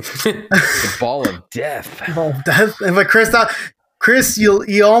him. The ball of death. Ball of death. And but Chris,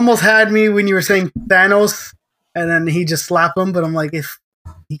 you almost had me when you were saying Thanos, and then he just slapped him. But I'm like, if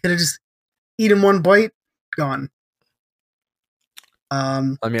he could have just eaten one bite, gone. I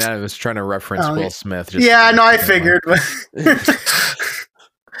mean, I was trying to reference Will Smith. Yeah, no, I figured.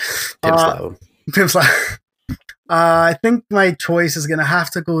 Pimp slap. I think my choice is gonna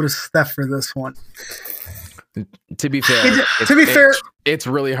have to go to Steph for this one. To be fair, it's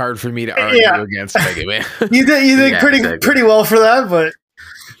really hard for me to argue against Mega Man. You did pretty well for that, but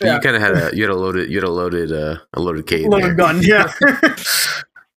you kind of had a loaded cage, loaded gun, yeah.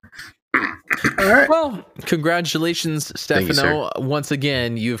 All right. Well, congratulations, Stefano. Once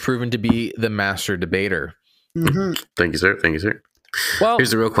again, you've proven to be the master debater. Mm-hmm. Thank you, sir. Well,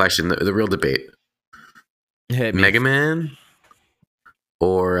 here's the real question, the real debate. Mega Man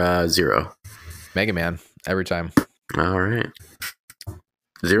or Zero? Mega Man, every time. All right.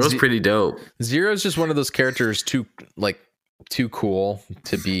 Zero's pretty dope. Zero's just one of those characters too cool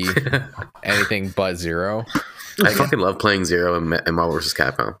to be anything but Zero. I fucking love playing Zero in Marvel vs.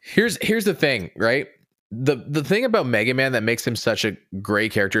 Capcom. Here's the thing, right? The thing about Mega Man that makes him such a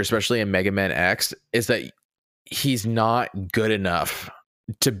great character, especially in Mega Man X, is that he's not good enough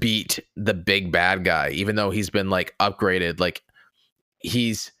to beat the big bad guy, even though he's been like upgraded. Like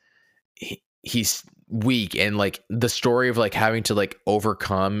he's weak, and like the story of like having to like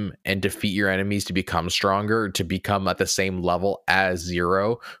overcome and defeat your enemies to become stronger, to become at the same level as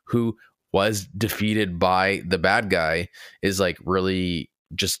Zero, who was defeated by the bad guy, is like really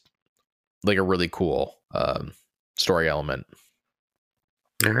just like a really cool story element.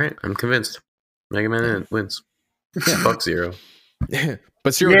 All right, I'm convinced. Mega Man wins. Fuck Zero.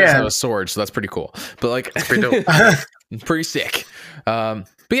 But Zero does have a sword, so that's pretty cool. But like, that's pretty dope. Pretty sick. But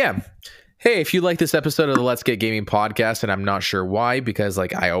yeah. Hey, if you like this episode of the Let's Get Gaming podcast, and I'm not sure why, because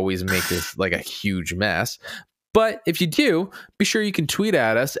like I always make this like a huge mess. But if you do, be sure you can tweet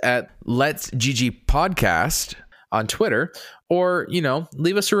at us at Let's GG Podcast on Twitter, or, you know,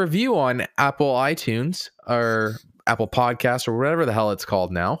 leave us a review on Apple iTunes or Apple Podcasts or whatever the hell it's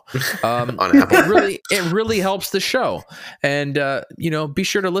called now. On Apple. It really helps the show. And, you know, be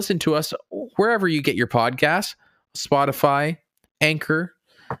sure to listen to us wherever you get your podcasts: Spotify, Anchor,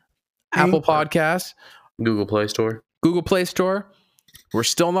 Apple Podcasts, Google Play Store. We're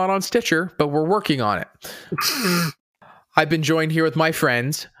still not on Stitcher, but we're working on it. I've been joined here with my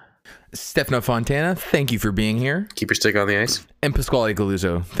friends, Stefano Fontana, thank you for being here. Keep your stick on the ice. And Pasquale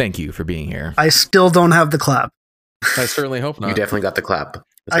Galuzzo, thank you for being here. I still don't have the clap. I certainly hope not. You definitely got the clap.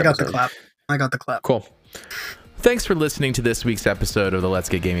 I got the clap. Cool. Thanks for listening to this week's episode of the Let's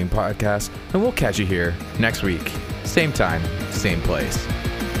Get Gaming podcast, and we'll catch you here next week. Same time, same place.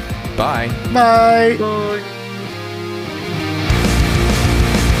 Bye. Bye. Bye.